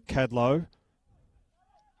for Cadlow.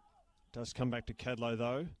 Does come back to Cadlow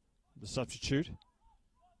though, the substitute.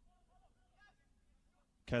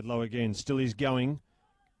 Cadlow again, still is going,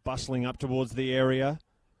 bustling up towards the area.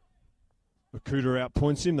 Okuda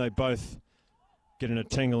outpoints him. They both get in a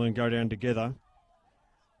tangle and go down together.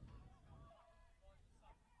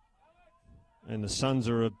 And the Suns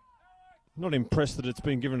are not impressed that it's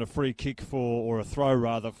been given a free kick for, or a throw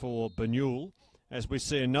rather, for Banyule, as we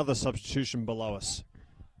see another substitution below us.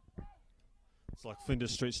 It's like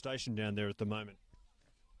Flinders Street Station down there at the moment.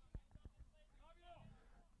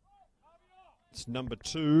 It's number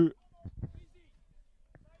two,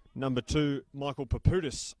 Michael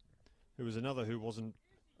Papudis, who was another who wasn't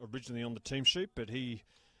originally on the team sheet, but he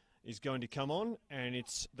is going to come on, and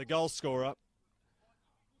it's the goal scorer,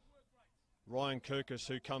 Ryan Kirkus,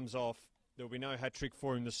 who comes off. There will be no hat-trick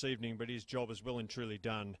for him this evening, but his job is well and truly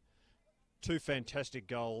done. Two fantastic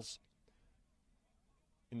goals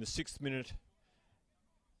in the 6th minute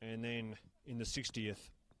and then in the 60th.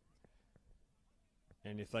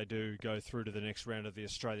 And if they do go through to the next round of the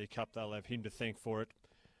Australia Cup, they'll have him to thank for it.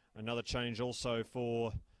 Another change also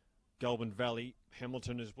for Goulburn Valley.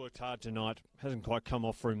 Hamilton has worked hard tonight. Hasn't quite come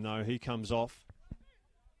off for him though. He comes off.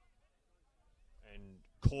 And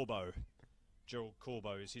Gerald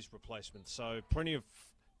Corbo is his replacement. So plenty of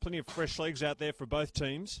fresh legs out there for both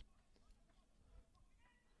teams.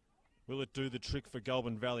 Will it do the trick for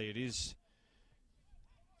Goulburn Valley? It is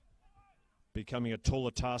becoming a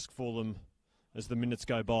taller task for them as the minutes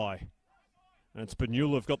go by. And it's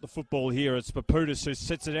Banyule have got the football here. It's Papudis who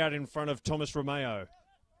sets it out in front of Thomas Romeo.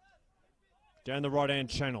 Down the right-hand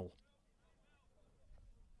channel.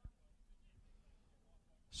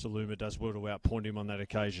 Saluma does well to outpoint him on that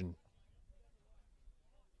occasion.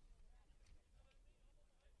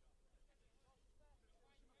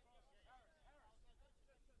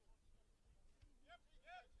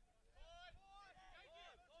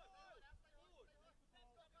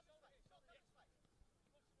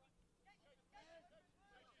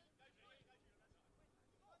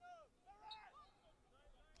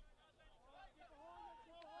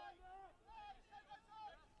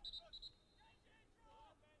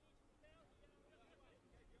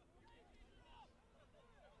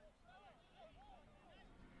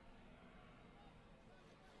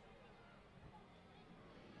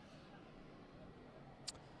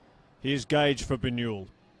 Here's Gage for Banyule.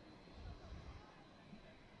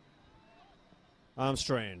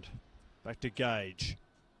 Armstrand. Back to Gage.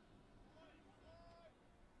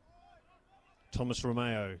 Thomas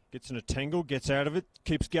Romeo gets in a tangle, gets out of it,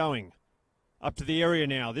 keeps going. Up to the area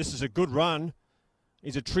now. This is a good run.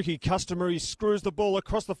 He's a tricky customer. He screws the ball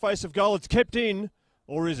across the face of goal. It's kept in.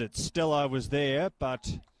 Or is it? Stella was there,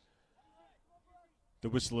 but the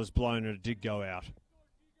whistle has blown and it did go out.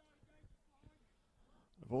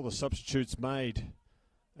 Of all the substitutes made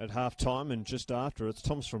at half-time and just after, it's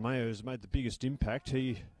Thomas Romeo who's made the biggest impact.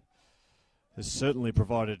 He has certainly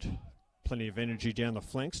provided plenty of energy down the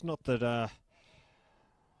flanks. Not that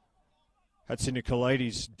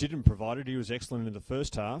Hatzinikolaides didn't provide it. He was excellent in the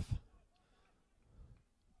first half.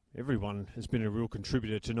 Everyone has been a real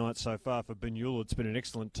contributor tonight so far for Banyule. It's been an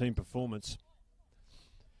excellent team performance.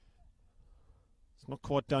 It's not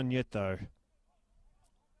quite done yet, though.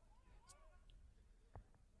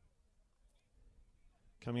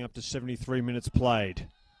 Coming up to 73 minutes played.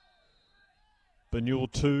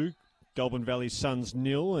 Banyule 2, Goulburn Valley Suns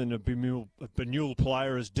 0, and a Banyule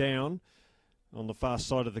player is down on the far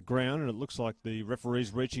side of the ground, and it looks like the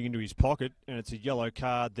referee's reaching into his pocket, and it's a yellow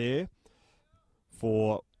card there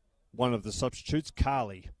for one of the substitutes,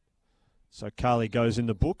 Carley. So Carley goes in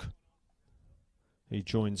the book. He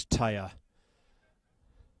joins Taya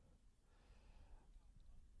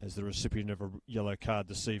as the recipient of a yellow card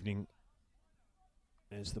this evening,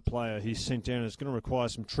 as the player he's sent down is going to require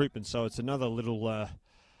some treatment. So it's another little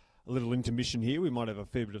intermission here. We might have a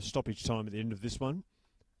fair bit of stoppage time at the end of this one.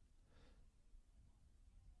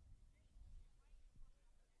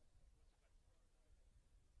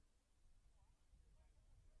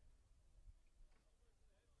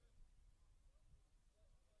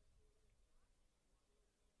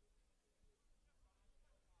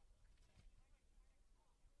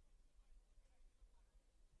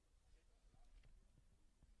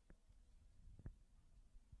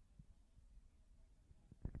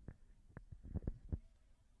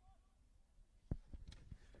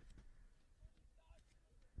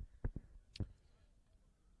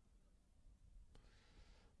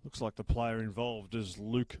 Looks like the player involved is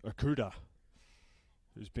Luke Akuda,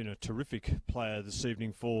 who's been a terrific player this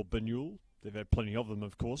evening for Banyule. They've had plenty of them,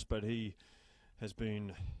 of course, but he has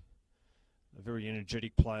been a very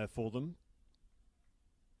energetic player for them.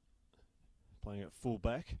 Playing at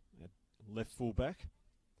fullback, at left fullback.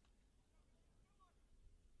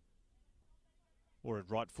 Or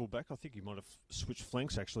at right fullback. I think he might have switched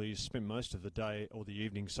flanks actually. He's spent most of the day or the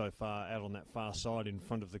evening so far out on that far side in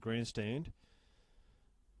front of the grandstand.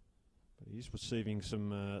 But he's receiving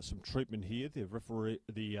some treatment here. The referee,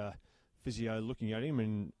 the physio looking at him,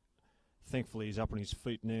 and thankfully he's up on his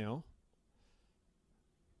feet now.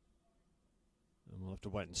 And we'll have to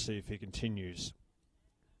wait and see if he continues.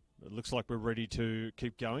 It looks like we're ready to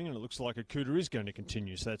keep going, and it looks like Akuda is going to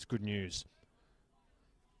continue, so that's good news.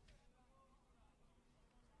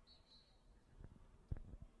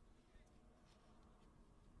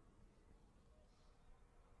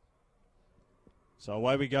 So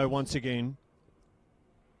away we go once again.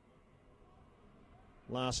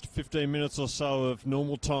 Last 15 minutes or so of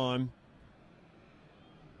normal time.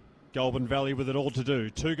 Goulburn Valley with it all to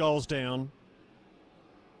do. 2 goals down.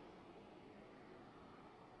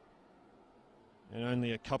 And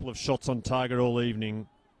only a couple of shots on target all evening.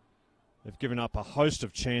 They've given up a host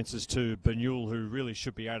of chances to Banyule, who really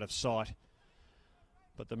should be out of sight.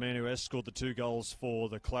 But the man who has scored the 2 goals for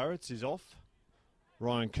the Clarets is off,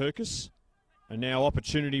 Ryan Kirkus. And now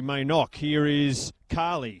opportunity may knock. Here is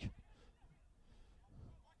Carley.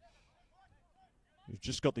 He's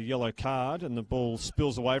just got the yellow card and the ball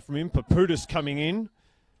spills away from him. Paputis coming in.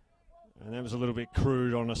 And that was a little bit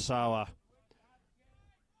crude on Asawa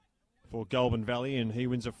for Goulburn Valley, and he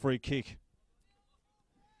wins a free kick.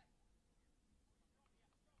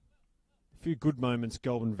 A few good moments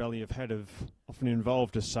Goulburn Valley have had have often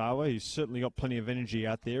involved Asawa. He's certainly got plenty of energy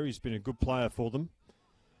out there. He's been a good player for them.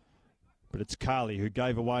 But it's Carley who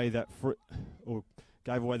gave away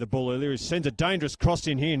gave away the ball earlier. He sends a dangerous cross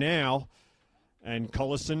in here now. And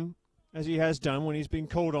Collison, as he has done when he's been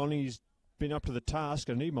called on, he's been up to the task,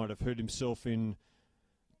 and he might have hurt himself in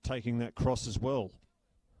taking that cross as well.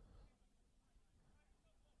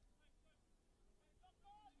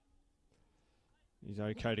 He's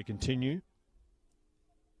okay to continue.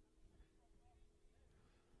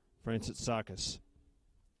 Francis Sarkis.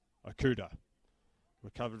 Akuda.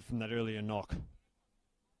 Recovered from that earlier knock.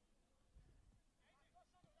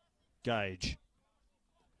 Gage.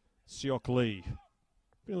 Siok Lee.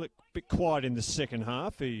 Been a bit quiet in the second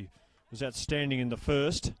half. He was outstanding in the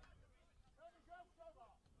first.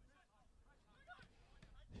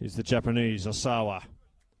 Here's the Japanese, Osawa.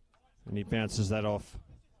 And he bounces that off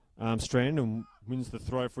Armstrand and wins the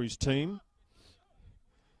throw for his team.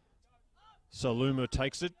 Saluma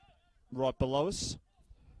takes it right below us.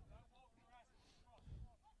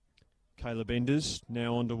 Caleb Enders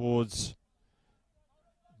now on towards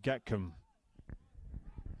Gatcombe.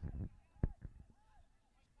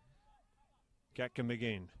 Gatcombe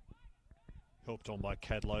again. Helped on by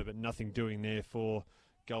Cadlow, but nothing doing there for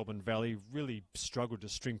Goulburn Valley. Really struggled to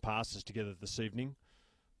string passes together this evening.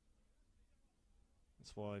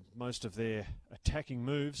 That's why most of their attacking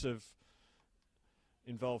moves have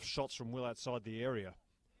involved shots from well outside the area.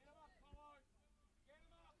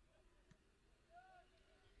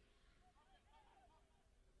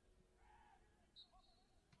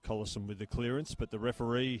 Collison with the clearance, but the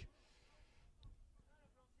referee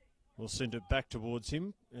will send it back towards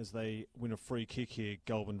him as they win a free kick here,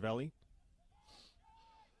 Goulburn Valley.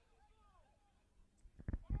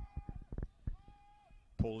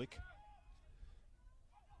 Paulik.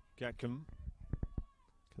 Gatcombe.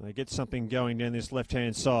 Can they get something going down this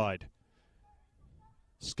left-hand side?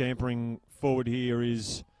 Scampering forward here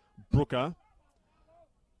is Brooker.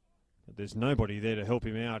 But there's nobody there to help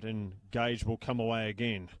him out, and Gage will come away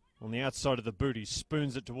again. On the outside of the boot, he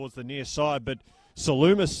spoons it towards the near side, but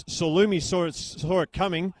Salumi saw it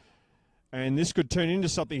coming, and this could turn into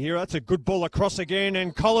something here. That's a good ball across again,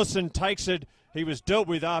 and Collison takes it. He was dealt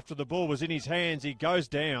with after the ball was in his hands. He goes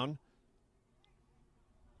down.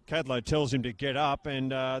 Cadlow tells him to get up,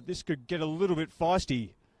 and this could get a little bit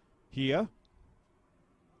feisty here.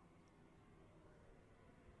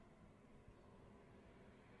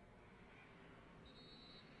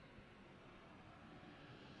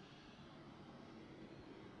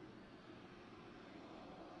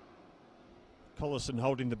 Collison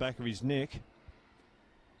holding the back of his neck.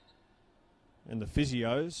 And the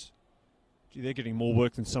physios, gee, they're getting more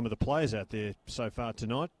work than some of the players out there so far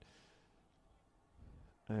tonight.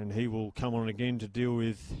 And he will come on again to deal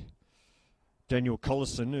with Daniel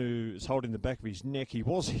Collison, who is holding the back of his neck. He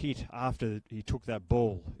was hit after he took that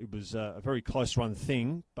ball. It was a very close run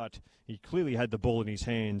thing, but he clearly had the ball in his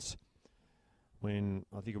hands when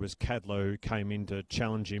I think it was Cadlow who came in to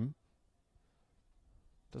challenge him.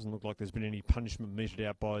 Doesn't look like there's been any punishment meted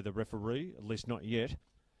out by the referee, at least not yet.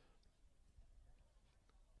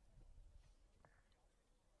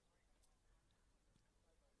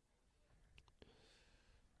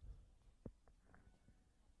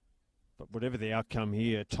 But whatever the outcome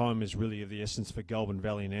here, time is really of the essence for Goulburn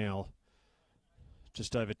Valley now.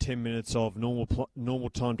 Just over 10 minutes of normal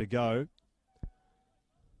time to go.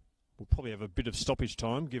 We'll probably have a bit of stoppage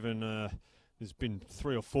time, given there's been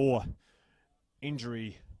 3 or 4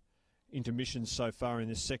 injury intermissions so far in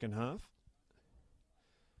this second half.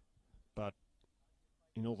 But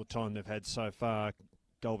in all the time they've had so far,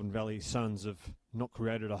 Goulburn Valley Suns have not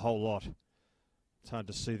created a whole lot. It's hard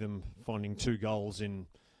to see them finding 2 goals in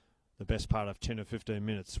the best part of 10 or 15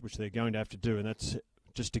 minutes, which they're going to have to do, and that's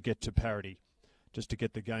just to get to parity, just to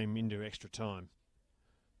get the game into extra time.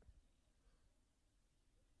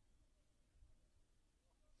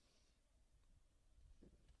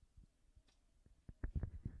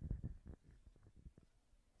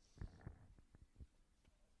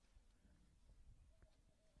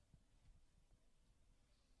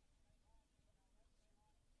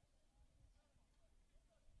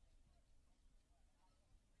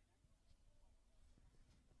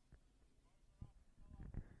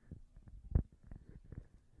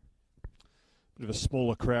 Bit of a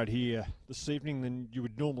smaller crowd here this evening than you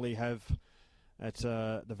would normally have at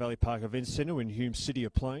the Valley Park Events Centre when Hume City are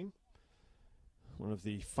playing. One of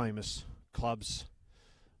the famous clubs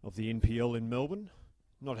of the NPL in Melbourne.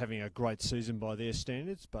 Not having a great season by their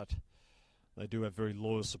standards, but they do have very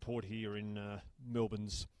loyal support here in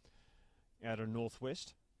Melbourne's outer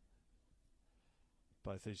northwest.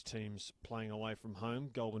 Both these teams playing away from home.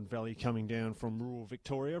 Goulburn Valley coming down from rural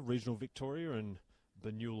Victoria, regional Victoria, and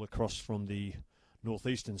Banyule across from the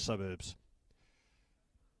northeastern suburbs.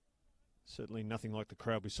 Certainly nothing like the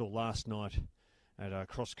crowd we saw last night at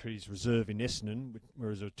Cross Keys Reserve in Essendon, where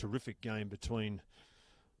it was a terrific game between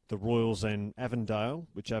the Royals and Avondale,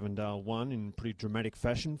 which Avondale won in pretty dramatic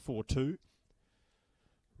fashion, 4-2.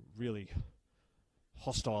 Really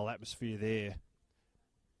hostile atmosphere there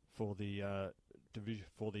for the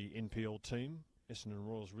NPL team. Essendon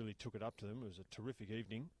Royals really took it up to them. It was a terrific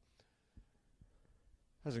evening.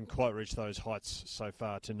 Hasn't quite reached those heights so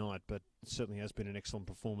far tonight, but it certainly has been an excellent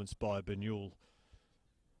performance by Banyule.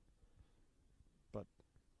 But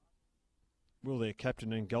will their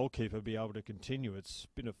captain and goalkeeper be able to continue? It's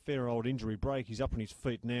been a fair old injury break. He's up on his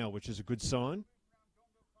feet now, which is a good sign.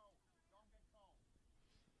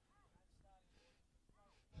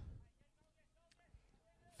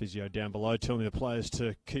 Physio down below telling the players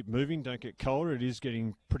to keep moving, don't get colder. It is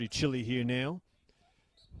getting pretty chilly here now.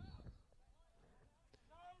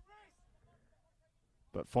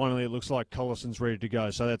 But finally, it looks like Collison's ready to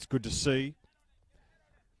go, so that's good to see.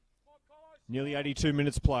 Nearly 82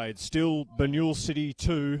 minutes played. Still Banyule City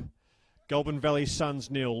 2, Goulburn Valley Suns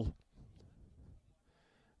 0.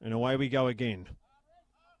 And away we go again.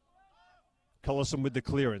 Collison with the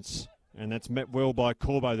clearance, and that's met well by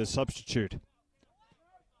Corbo, the substitute.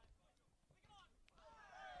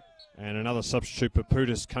 And another substitute,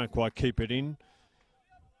 Paputis, can't quite keep it in.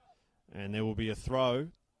 And there will be a throw.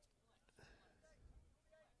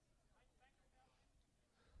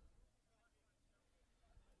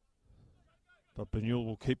 But Banyule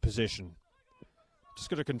will keep possession. Just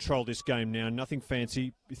got to control this game now. Nothing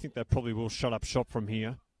fancy. You think they probably will shut up shop from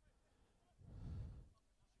here.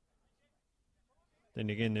 Then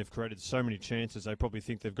again, they've created so many chances. They probably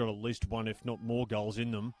think they've got at least one, if not more, goals in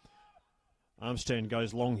them. Armstrong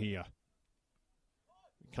goes long here.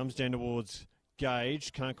 Comes down towards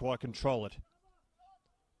Gage. Can't quite control it.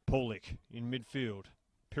 Paulik in midfield.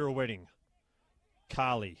 Pirouetting.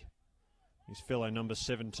 Carley. His fellow number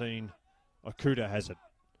 17. Okuda has it.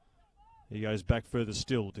 He goes back further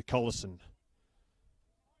still to Collison,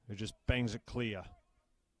 who just bangs it clear.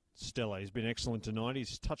 Stella, he's been excellent tonight.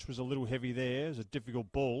 His touch was a little heavy there. It was a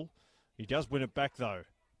difficult ball. He does win it back, though.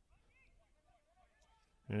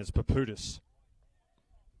 And it's Paputis.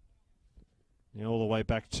 Now all the way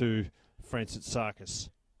back to Francis Sarkis.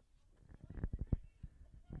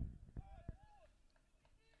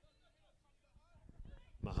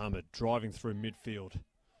 Muhammad driving through midfield.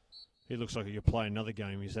 He looks like he could play another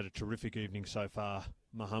game. He's had a terrific evening so far,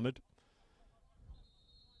 Muhammad.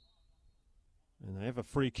 And they have a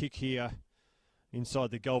free kick here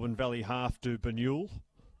inside the Goulburn Valley half to Banyule.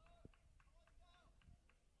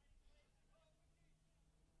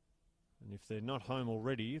 And if they're not home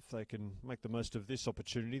already, if they can make the most of this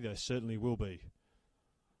opportunity, they certainly will be.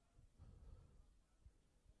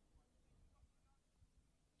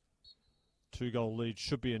 Two-goal lead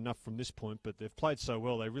should be enough from this point, but they've played so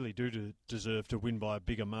well, they really do deserve to win by a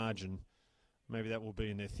bigger margin. Maybe that will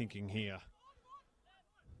be in their thinking here.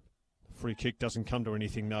 Free kick doesn't come to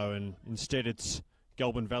anything though, and instead it's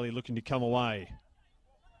Goulburn Valley looking to come away.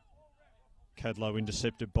 Cadlow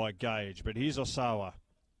intercepted by Gage, but here's Osawa.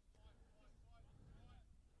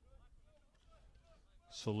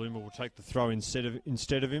 Saluma will take the throw instead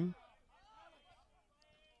of him.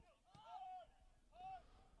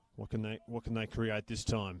 What can they create this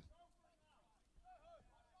time?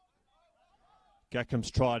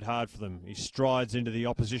 Gackham's tried hard for them. He strides into the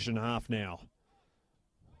opposition half now.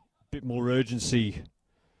 Bit more urgency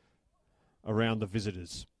around the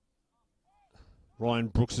visitors. Ryan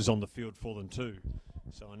Brooks is on the field for them too.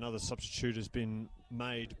 So another substitute has been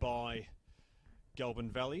made by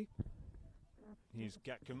Goulburn Valley. Here's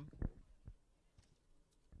Gatcombe.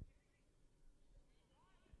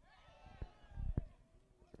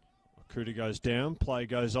 Okuda goes down, play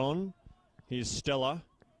goes on. Here's Stella.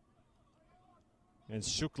 And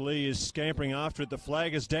Shook Lee is scampering after it. The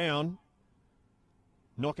flag is down.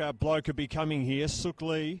 Knockout blow could be coming here. Shook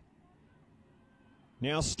Lee.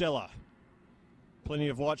 Now Stella. Plenty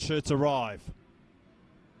of white shirts arrive.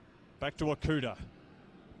 Back to Okuda.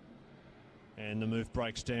 And the move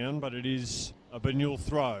breaks down, but it is a Banyule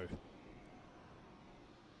throw.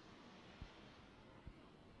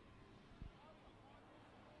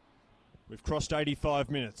 We've crossed 85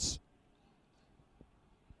 minutes.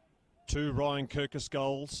 2 Ryan Kirkus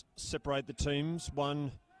goals separate the teams.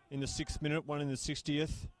 1 in the 6th minute, 1 in the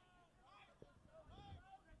 60th.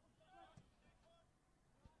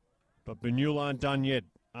 But Banyule aren't done yet.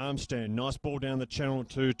 Armstand, nice ball down the channel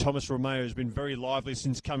to Thomas Romeo, who's been very lively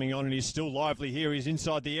since coming on, and he's still lively here. He's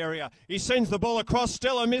inside the area. He sends the ball across.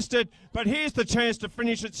 Stella missed it, but here's the chance to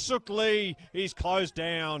finish it. Shook Lee, he's closed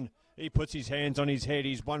down. He puts his hands on his head.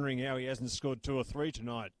 He's wondering how he hasn't scored 2 or 3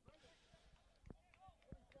 tonight.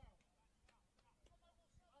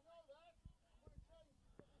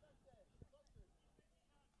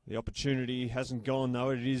 The opportunity hasn't gone, though.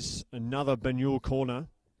 It is another Banyule corner.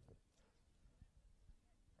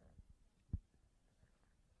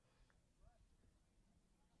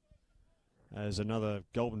 As another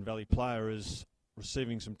Goulburn Valley player is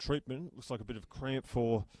receiving some treatment. Looks like a bit of cramp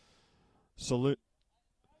for Saluma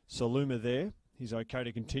there. He's okay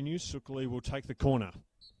to continue. Shook Lee will take the corner.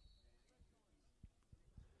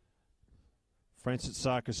 Francis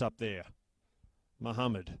Sarkis up there.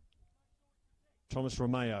 Muhammad. Thomas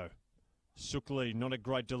Romeo. Shook Lee, not a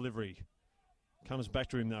great delivery. Comes back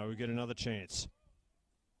to him though. We get another chance.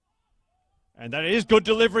 And that is good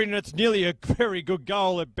delivery, and it's nearly a very good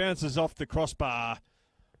goal. It bounces off the crossbar.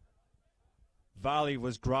 Varley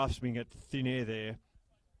was grasping at thin air there.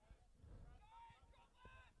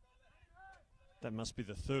 That must be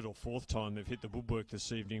the 3rd or 4th time they've hit the woodwork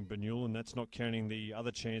this evening, Banyule, and that's not counting the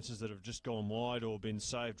other chances that have just gone wide or been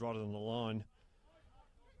saved right on the line.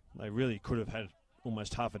 They really could have had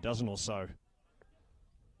almost half a dozen or so.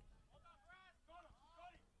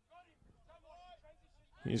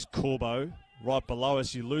 Here's Corbo, right below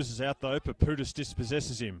us. He loses out though, but Putis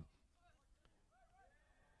dispossesses him.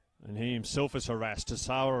 And he himself is harassed.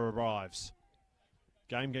 Tasawa arrives.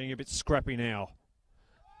 Game getting a bit scrappy now.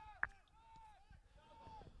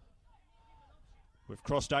 We've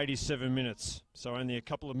crossed 87 minutes, so only a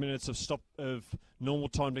couple of minutes of normal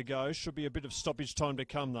time to go. Should be a bit of stoppage time to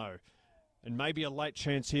come though. And maybe a late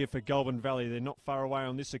chance here for Goulburn Valley. They're not far away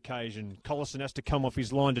on this occasion. Collison has to come off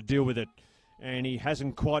his line to deal with it. And he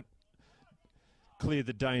hasn't quite cleared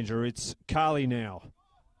the danger. It's Carley now.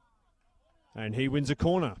 And he wins a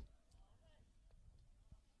corner.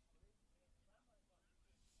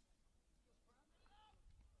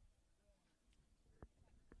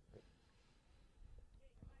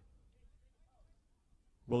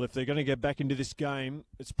 Well, if they're going to get back into this game,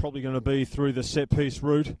 it's probably going to be through the set-piece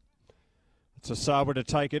route. It's Asawa to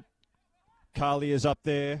take it. Carley is up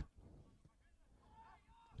there.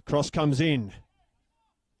 Cross comes in.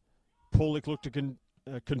 Paulik looked to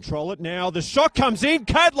control it. Now the shot comes in.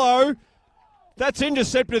 Cadlow. That's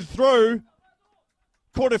intercepted through.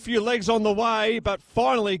 Caught a few legs on the way, but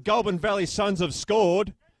finally Goulburn Valley Suns have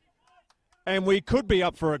scored. And we could be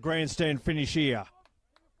up for a grandstand finish here.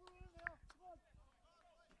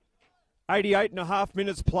 88.5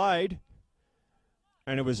 minutes played.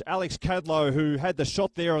 And it was Alex Cadlow who had the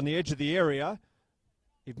shot there on the edge of the area.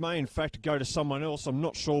 It may, in fact, go to someone else. I'm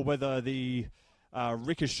not sure whether the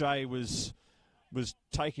ricochet was was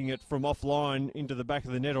taking it from offline into the back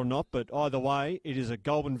of the net or not, but either way, it is a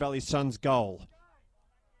Goulburn Valley Suns goal.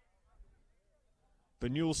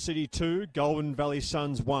 Banyule City 2, Goulburn Valley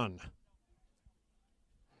Suns 1.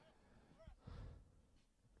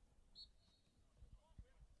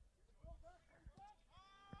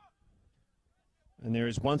 And there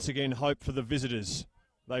is once again hope for the visitors.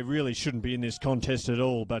 They really shouldn't be in this contest at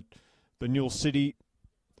all, but Banyule City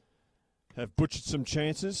have butchered some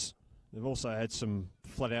chances. They've also had some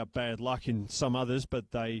flat-out bad luck in some others,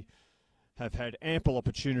 but they have had ample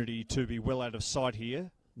opportunity to be well out of sight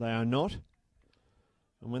here. They are not.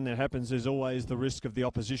 And when that happens, there's always the risk of the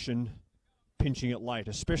opposition pinching it late,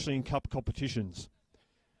 especially in cup competitions.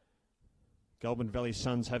 Goulburn Valley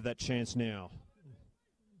Suns have that chance now.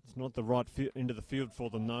 It's not the right end of the field for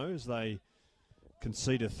them, though, as they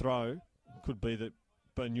concede a throw. It could be that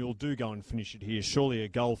Banyule do go and finish it here. Surely a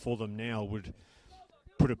goal for them now would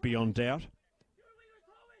put it beyond doubt.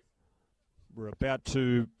 We're about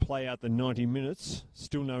to play out the 90 minutes.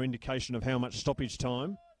 Still no indication of how much stoppage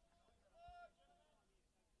time.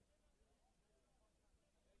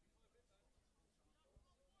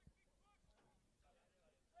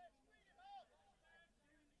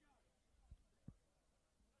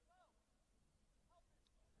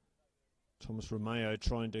 Thomas Romeo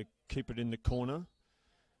trying to keep it in the corner.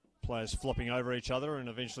 Players flopping over each other, and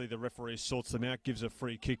eventually the referee sorts them out, gives a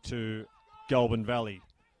free kick to Goulburn Valley.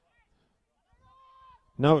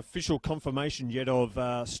 No official confirmation yet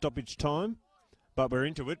of stoppage time, but we're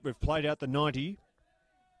into it. We've played out the 90.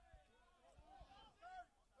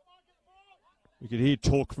 We could hear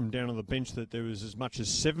talk from down on the bench that there was as much as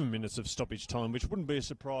 7 minutes of stoppage time, which wouldn't be a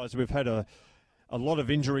surprise. We've had a lot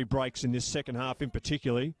of injury breaks in this second half in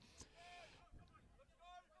particular.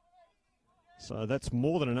 So that's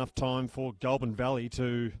more than enough time for Goulburn Valley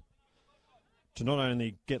to not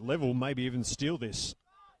only get level, maybe even steal this.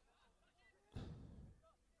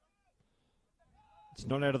 It's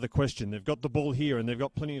not out of the question. They've got the ball here and they've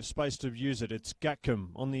got plenty of space to use it. It's Gatcombe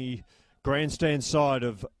on the grandstand side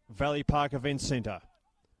of Valley Park Event Centre.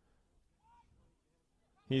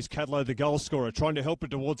 Here's Cadlow, the goal scorer, trying to help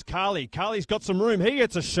it towards Carley. Carley's got some room. He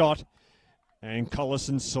gets a shot. And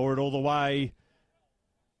Collison saw it all the way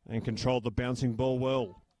and controlled the bouncing ball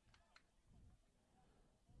well.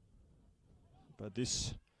 But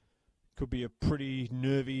this could be a pretty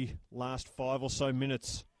nervy last 5 or so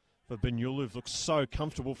minutes for Banyule, who've looked so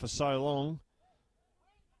comfortable for so long.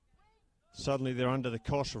 Suddenly they're under the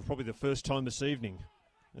cosh for probably the first time this evening.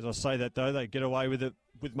 As I say that, though, they get away with it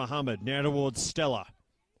with Muhammad. Now towards Stella.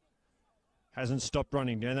 Hasn't stopped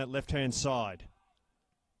running down that left-hand side.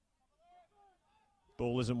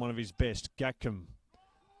 Ball isn't one of his best. Gatcombe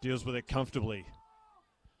deals with it comfortably.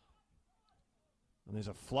 And there's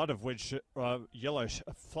a flood of a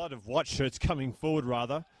flood of white shirts coming forward,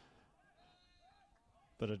 rather.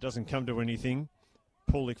 But it doesn't come to anything.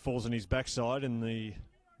 Paulick falls on his backside and the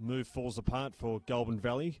move falls apart for Goulburn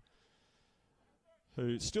Valley,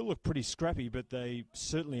 who still look pretty scrappy, but they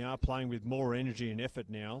certainly are playing with more energy and effort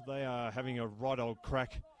now. They are having a right old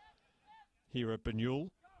crack here at Banyule,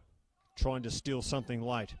 trying to steal something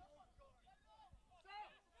late.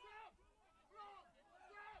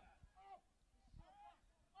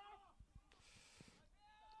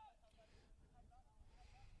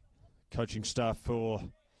 Coaching staff for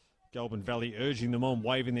Goulburn Valley urging them on,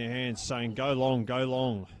 waving their hands, saying, go long, go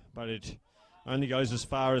long. But it only goes as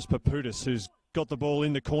far as Paputis, who's got the ball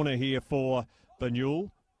in the corner here for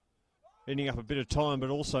Banyule. Ending up a bit of time, but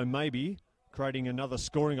also maybe creating another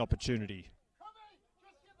scoring opportunity.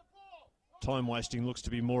 Time wasting looks to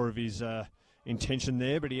be more of his intention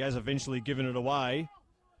there, but he has eventually given it away.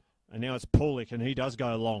 And now it's Paulick, and he does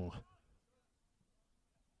go long.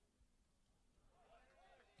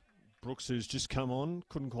 Brooks, who's just come on,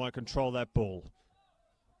 couldn't quite control that ball.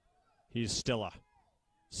 Here's Stella.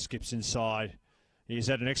 Skips inside. He's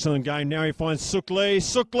had an excellent game. Now he finds Sukli.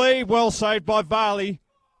 Sukli, well saved by Varley.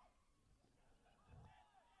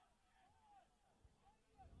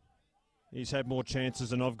 He's had more chances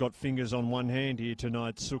than I've got fingers on one hand here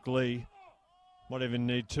tonight, Sukli. Might even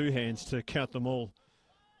need two hands to count them all.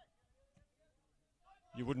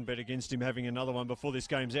 You wouldn't bet against him having another one before this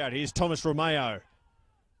game's out. Here's Thomas Romeo.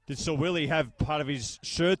 Did Sir Willie have part of his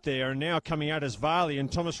shirt there, and now coming out as Varley,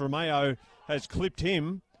 and Thomas Romeo has clipped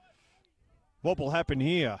him. What will happen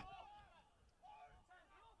here?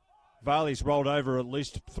 Varley's rolled over at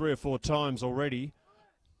least 3 or 4 times already.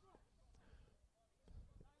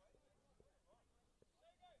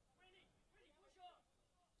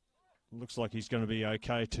 Looks like he's going to be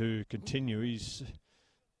okay to continue. He's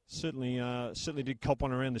certainly did cop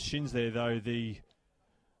one around the shins there, though, the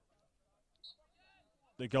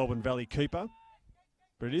the Goulburn Valley keeper.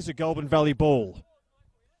 But it is a Goulburn Valley ball.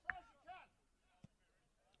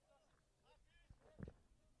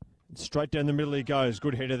 Straight down the middle he goes.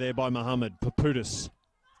 Good header there by Mohammed. Paputis.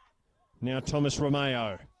 Now Thomas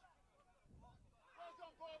Romeo.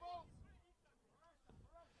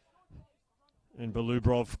 And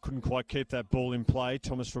Belubrov couldn't quite keep that ball in play.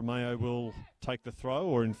 Thomas Romeo will take the throw,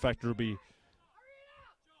 or in fact it'll be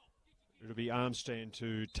Armstrong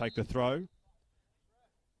to take the throw.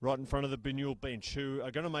 Right in front of the Banyule bench, who are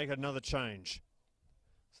going to make another change.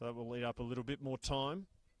 So that will lead up a little bit more time.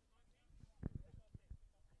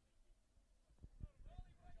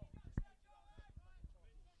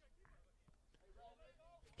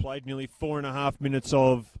 Played nearly 4.5 minutes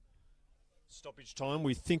of stoppage time.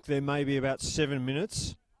 We think there may be about 7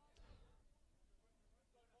 minutes.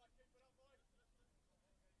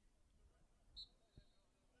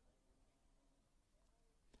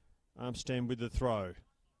 Armstrong with the throw.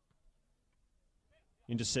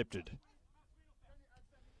 Intercepted.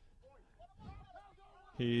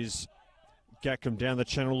 Here's Gackham down the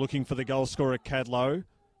channel looking for the goal scorer, Cadlow.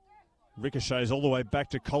 Ricochets all the way back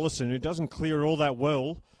to Collison, who doesn't clear all that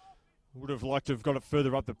well. Would have liked to have got it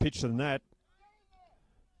further up the pitch than that.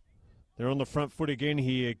 They're on the front foot again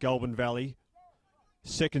here, Goulburn Valley.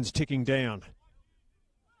 Seconds ticking down.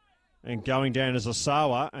 And going down is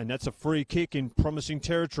Asawa, and that's a free kick in promising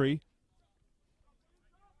territory.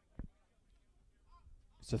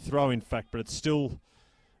 It's a throw, in fact, but it's still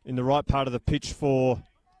in the right part of the pitch for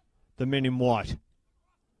the men in white.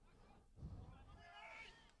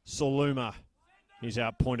 Saluma. He's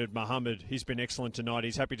outpointed Mohammed. He's been excellent tonight.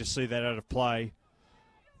 He's happy to see that out of play.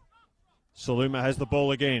 Saluma has the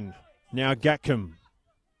ball again. Now Gackham.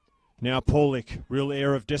 Now Paulik. Real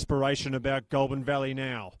air of desperation about Goulburn Valley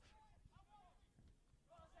now.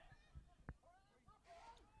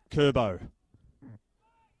 Kerbo.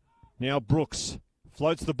 Now Brooks.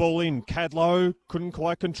 Floats the ball in. Cadlow couldn't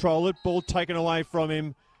quite control it. Ball taken away from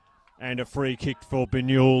him. And a free kick for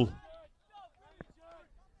Banyule.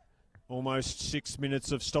 Almost 6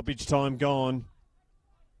 minutes of stoppage time gone.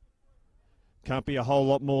 Can't be a whole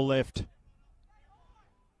lot more left.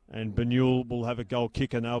 And Banyule will have a goal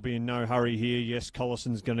kick, and they'll be in no hurry here. Yes,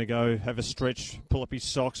 Collison's going to go have a stretch, pull up his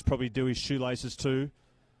socks, probably do his shoelaces too.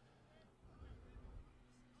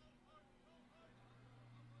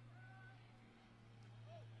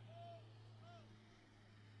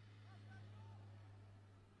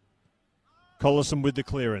 Collison with the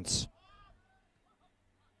clearance.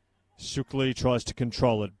 Shukli tries to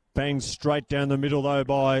control it. Bangs straight down the middle, though,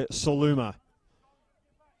 by Saluma.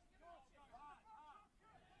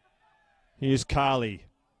 Here's Carley.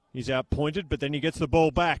 He's outpointed, but then he gets the ball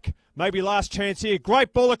back. Maybe last chance here.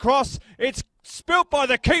 Great ball across. It's spilt by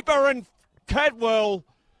the keeper, and Cadwell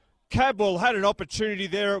had an opportunity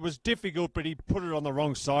there. It was difficult, but he put it on the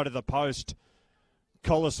wrong side of the post.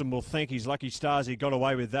 Collison will thank his lucky stars he got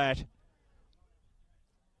away with that.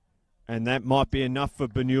 And that might be enough for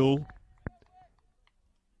Banyule.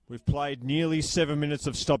 We've played nearly 7 minutes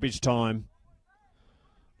of stoppage time.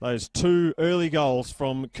 Those two early goals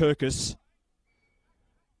from Kirkus.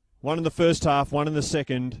 One in the first half, one in the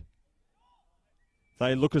second.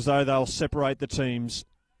 They look as though they'll separate the teams.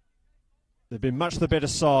 They've been much the better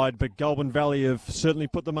side, but Goulburn Valley have certainly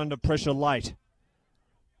put them under pressure late.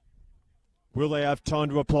 Will they have time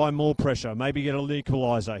to apply more pressure? Maybe get an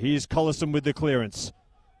equaliser. Here's Collison with the clearance.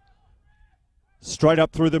 Straight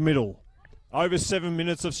up through the middle. Over 7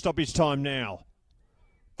 minutes of stoppage time now.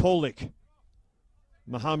 Paulik.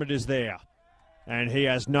 Mohammed is there. And he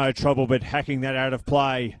has no trouble but hacking that out of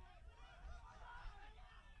play.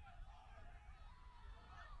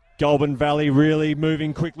 Goulburn Valley really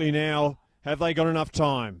moving quickly now. Have they got enough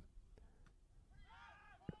time?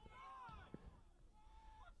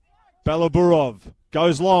 Balaburov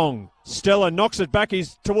goes long. Stella knocks it back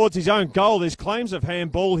towards his own goal. There's claims of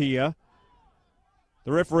handball here.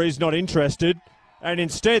 The referee's not interested, and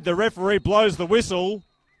instead the referee blows the whistle,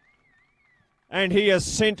 and he has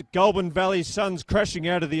sent Goulburn Valley Suns crashing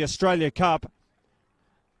out of the Australia Cup.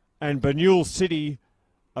 And Banyule City,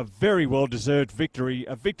 a very well-deserved victory,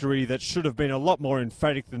 a victory that should have been a lot more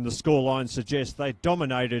emphatic than the scoreline suggests. They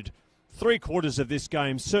dominated 3/4 of this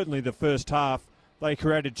game, certainly the first half. They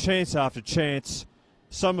created chance after chance.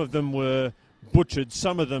 Some of them were butchered,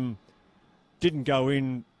 some of them didn't go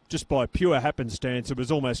in just by pure happenstance. It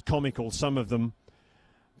was almost comical, some of them.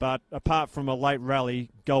 But apart from a late rally,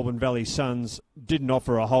 Goulburn Valley Suns didn't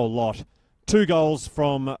offer a whole lot. 2 goals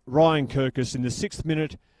from Ryan Kirkus in the 6th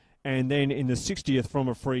minute, and then in the 60th from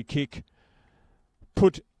a free kick,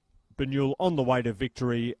 put Banyule on the way to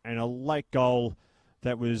victory, and a late goal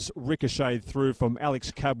that was ricocheted through from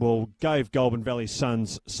Alex Cabwell, gave Goulburn Valley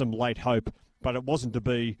Suns some late hope, but it wasn't to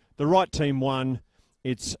be. The right team won.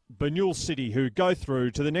 It's Banyule City who go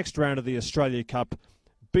through to the next round of the Australia Cup,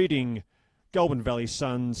 beating Goulburn Valley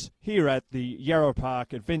Suns here at the Yarra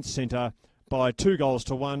Park Event Centre by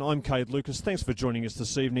 2-1. I'm Cade Lucas. Thanks for joining us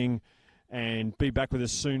this evening, and be back with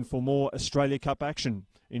us soon for more Australia Cup action.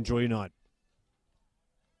 Enjoy your night.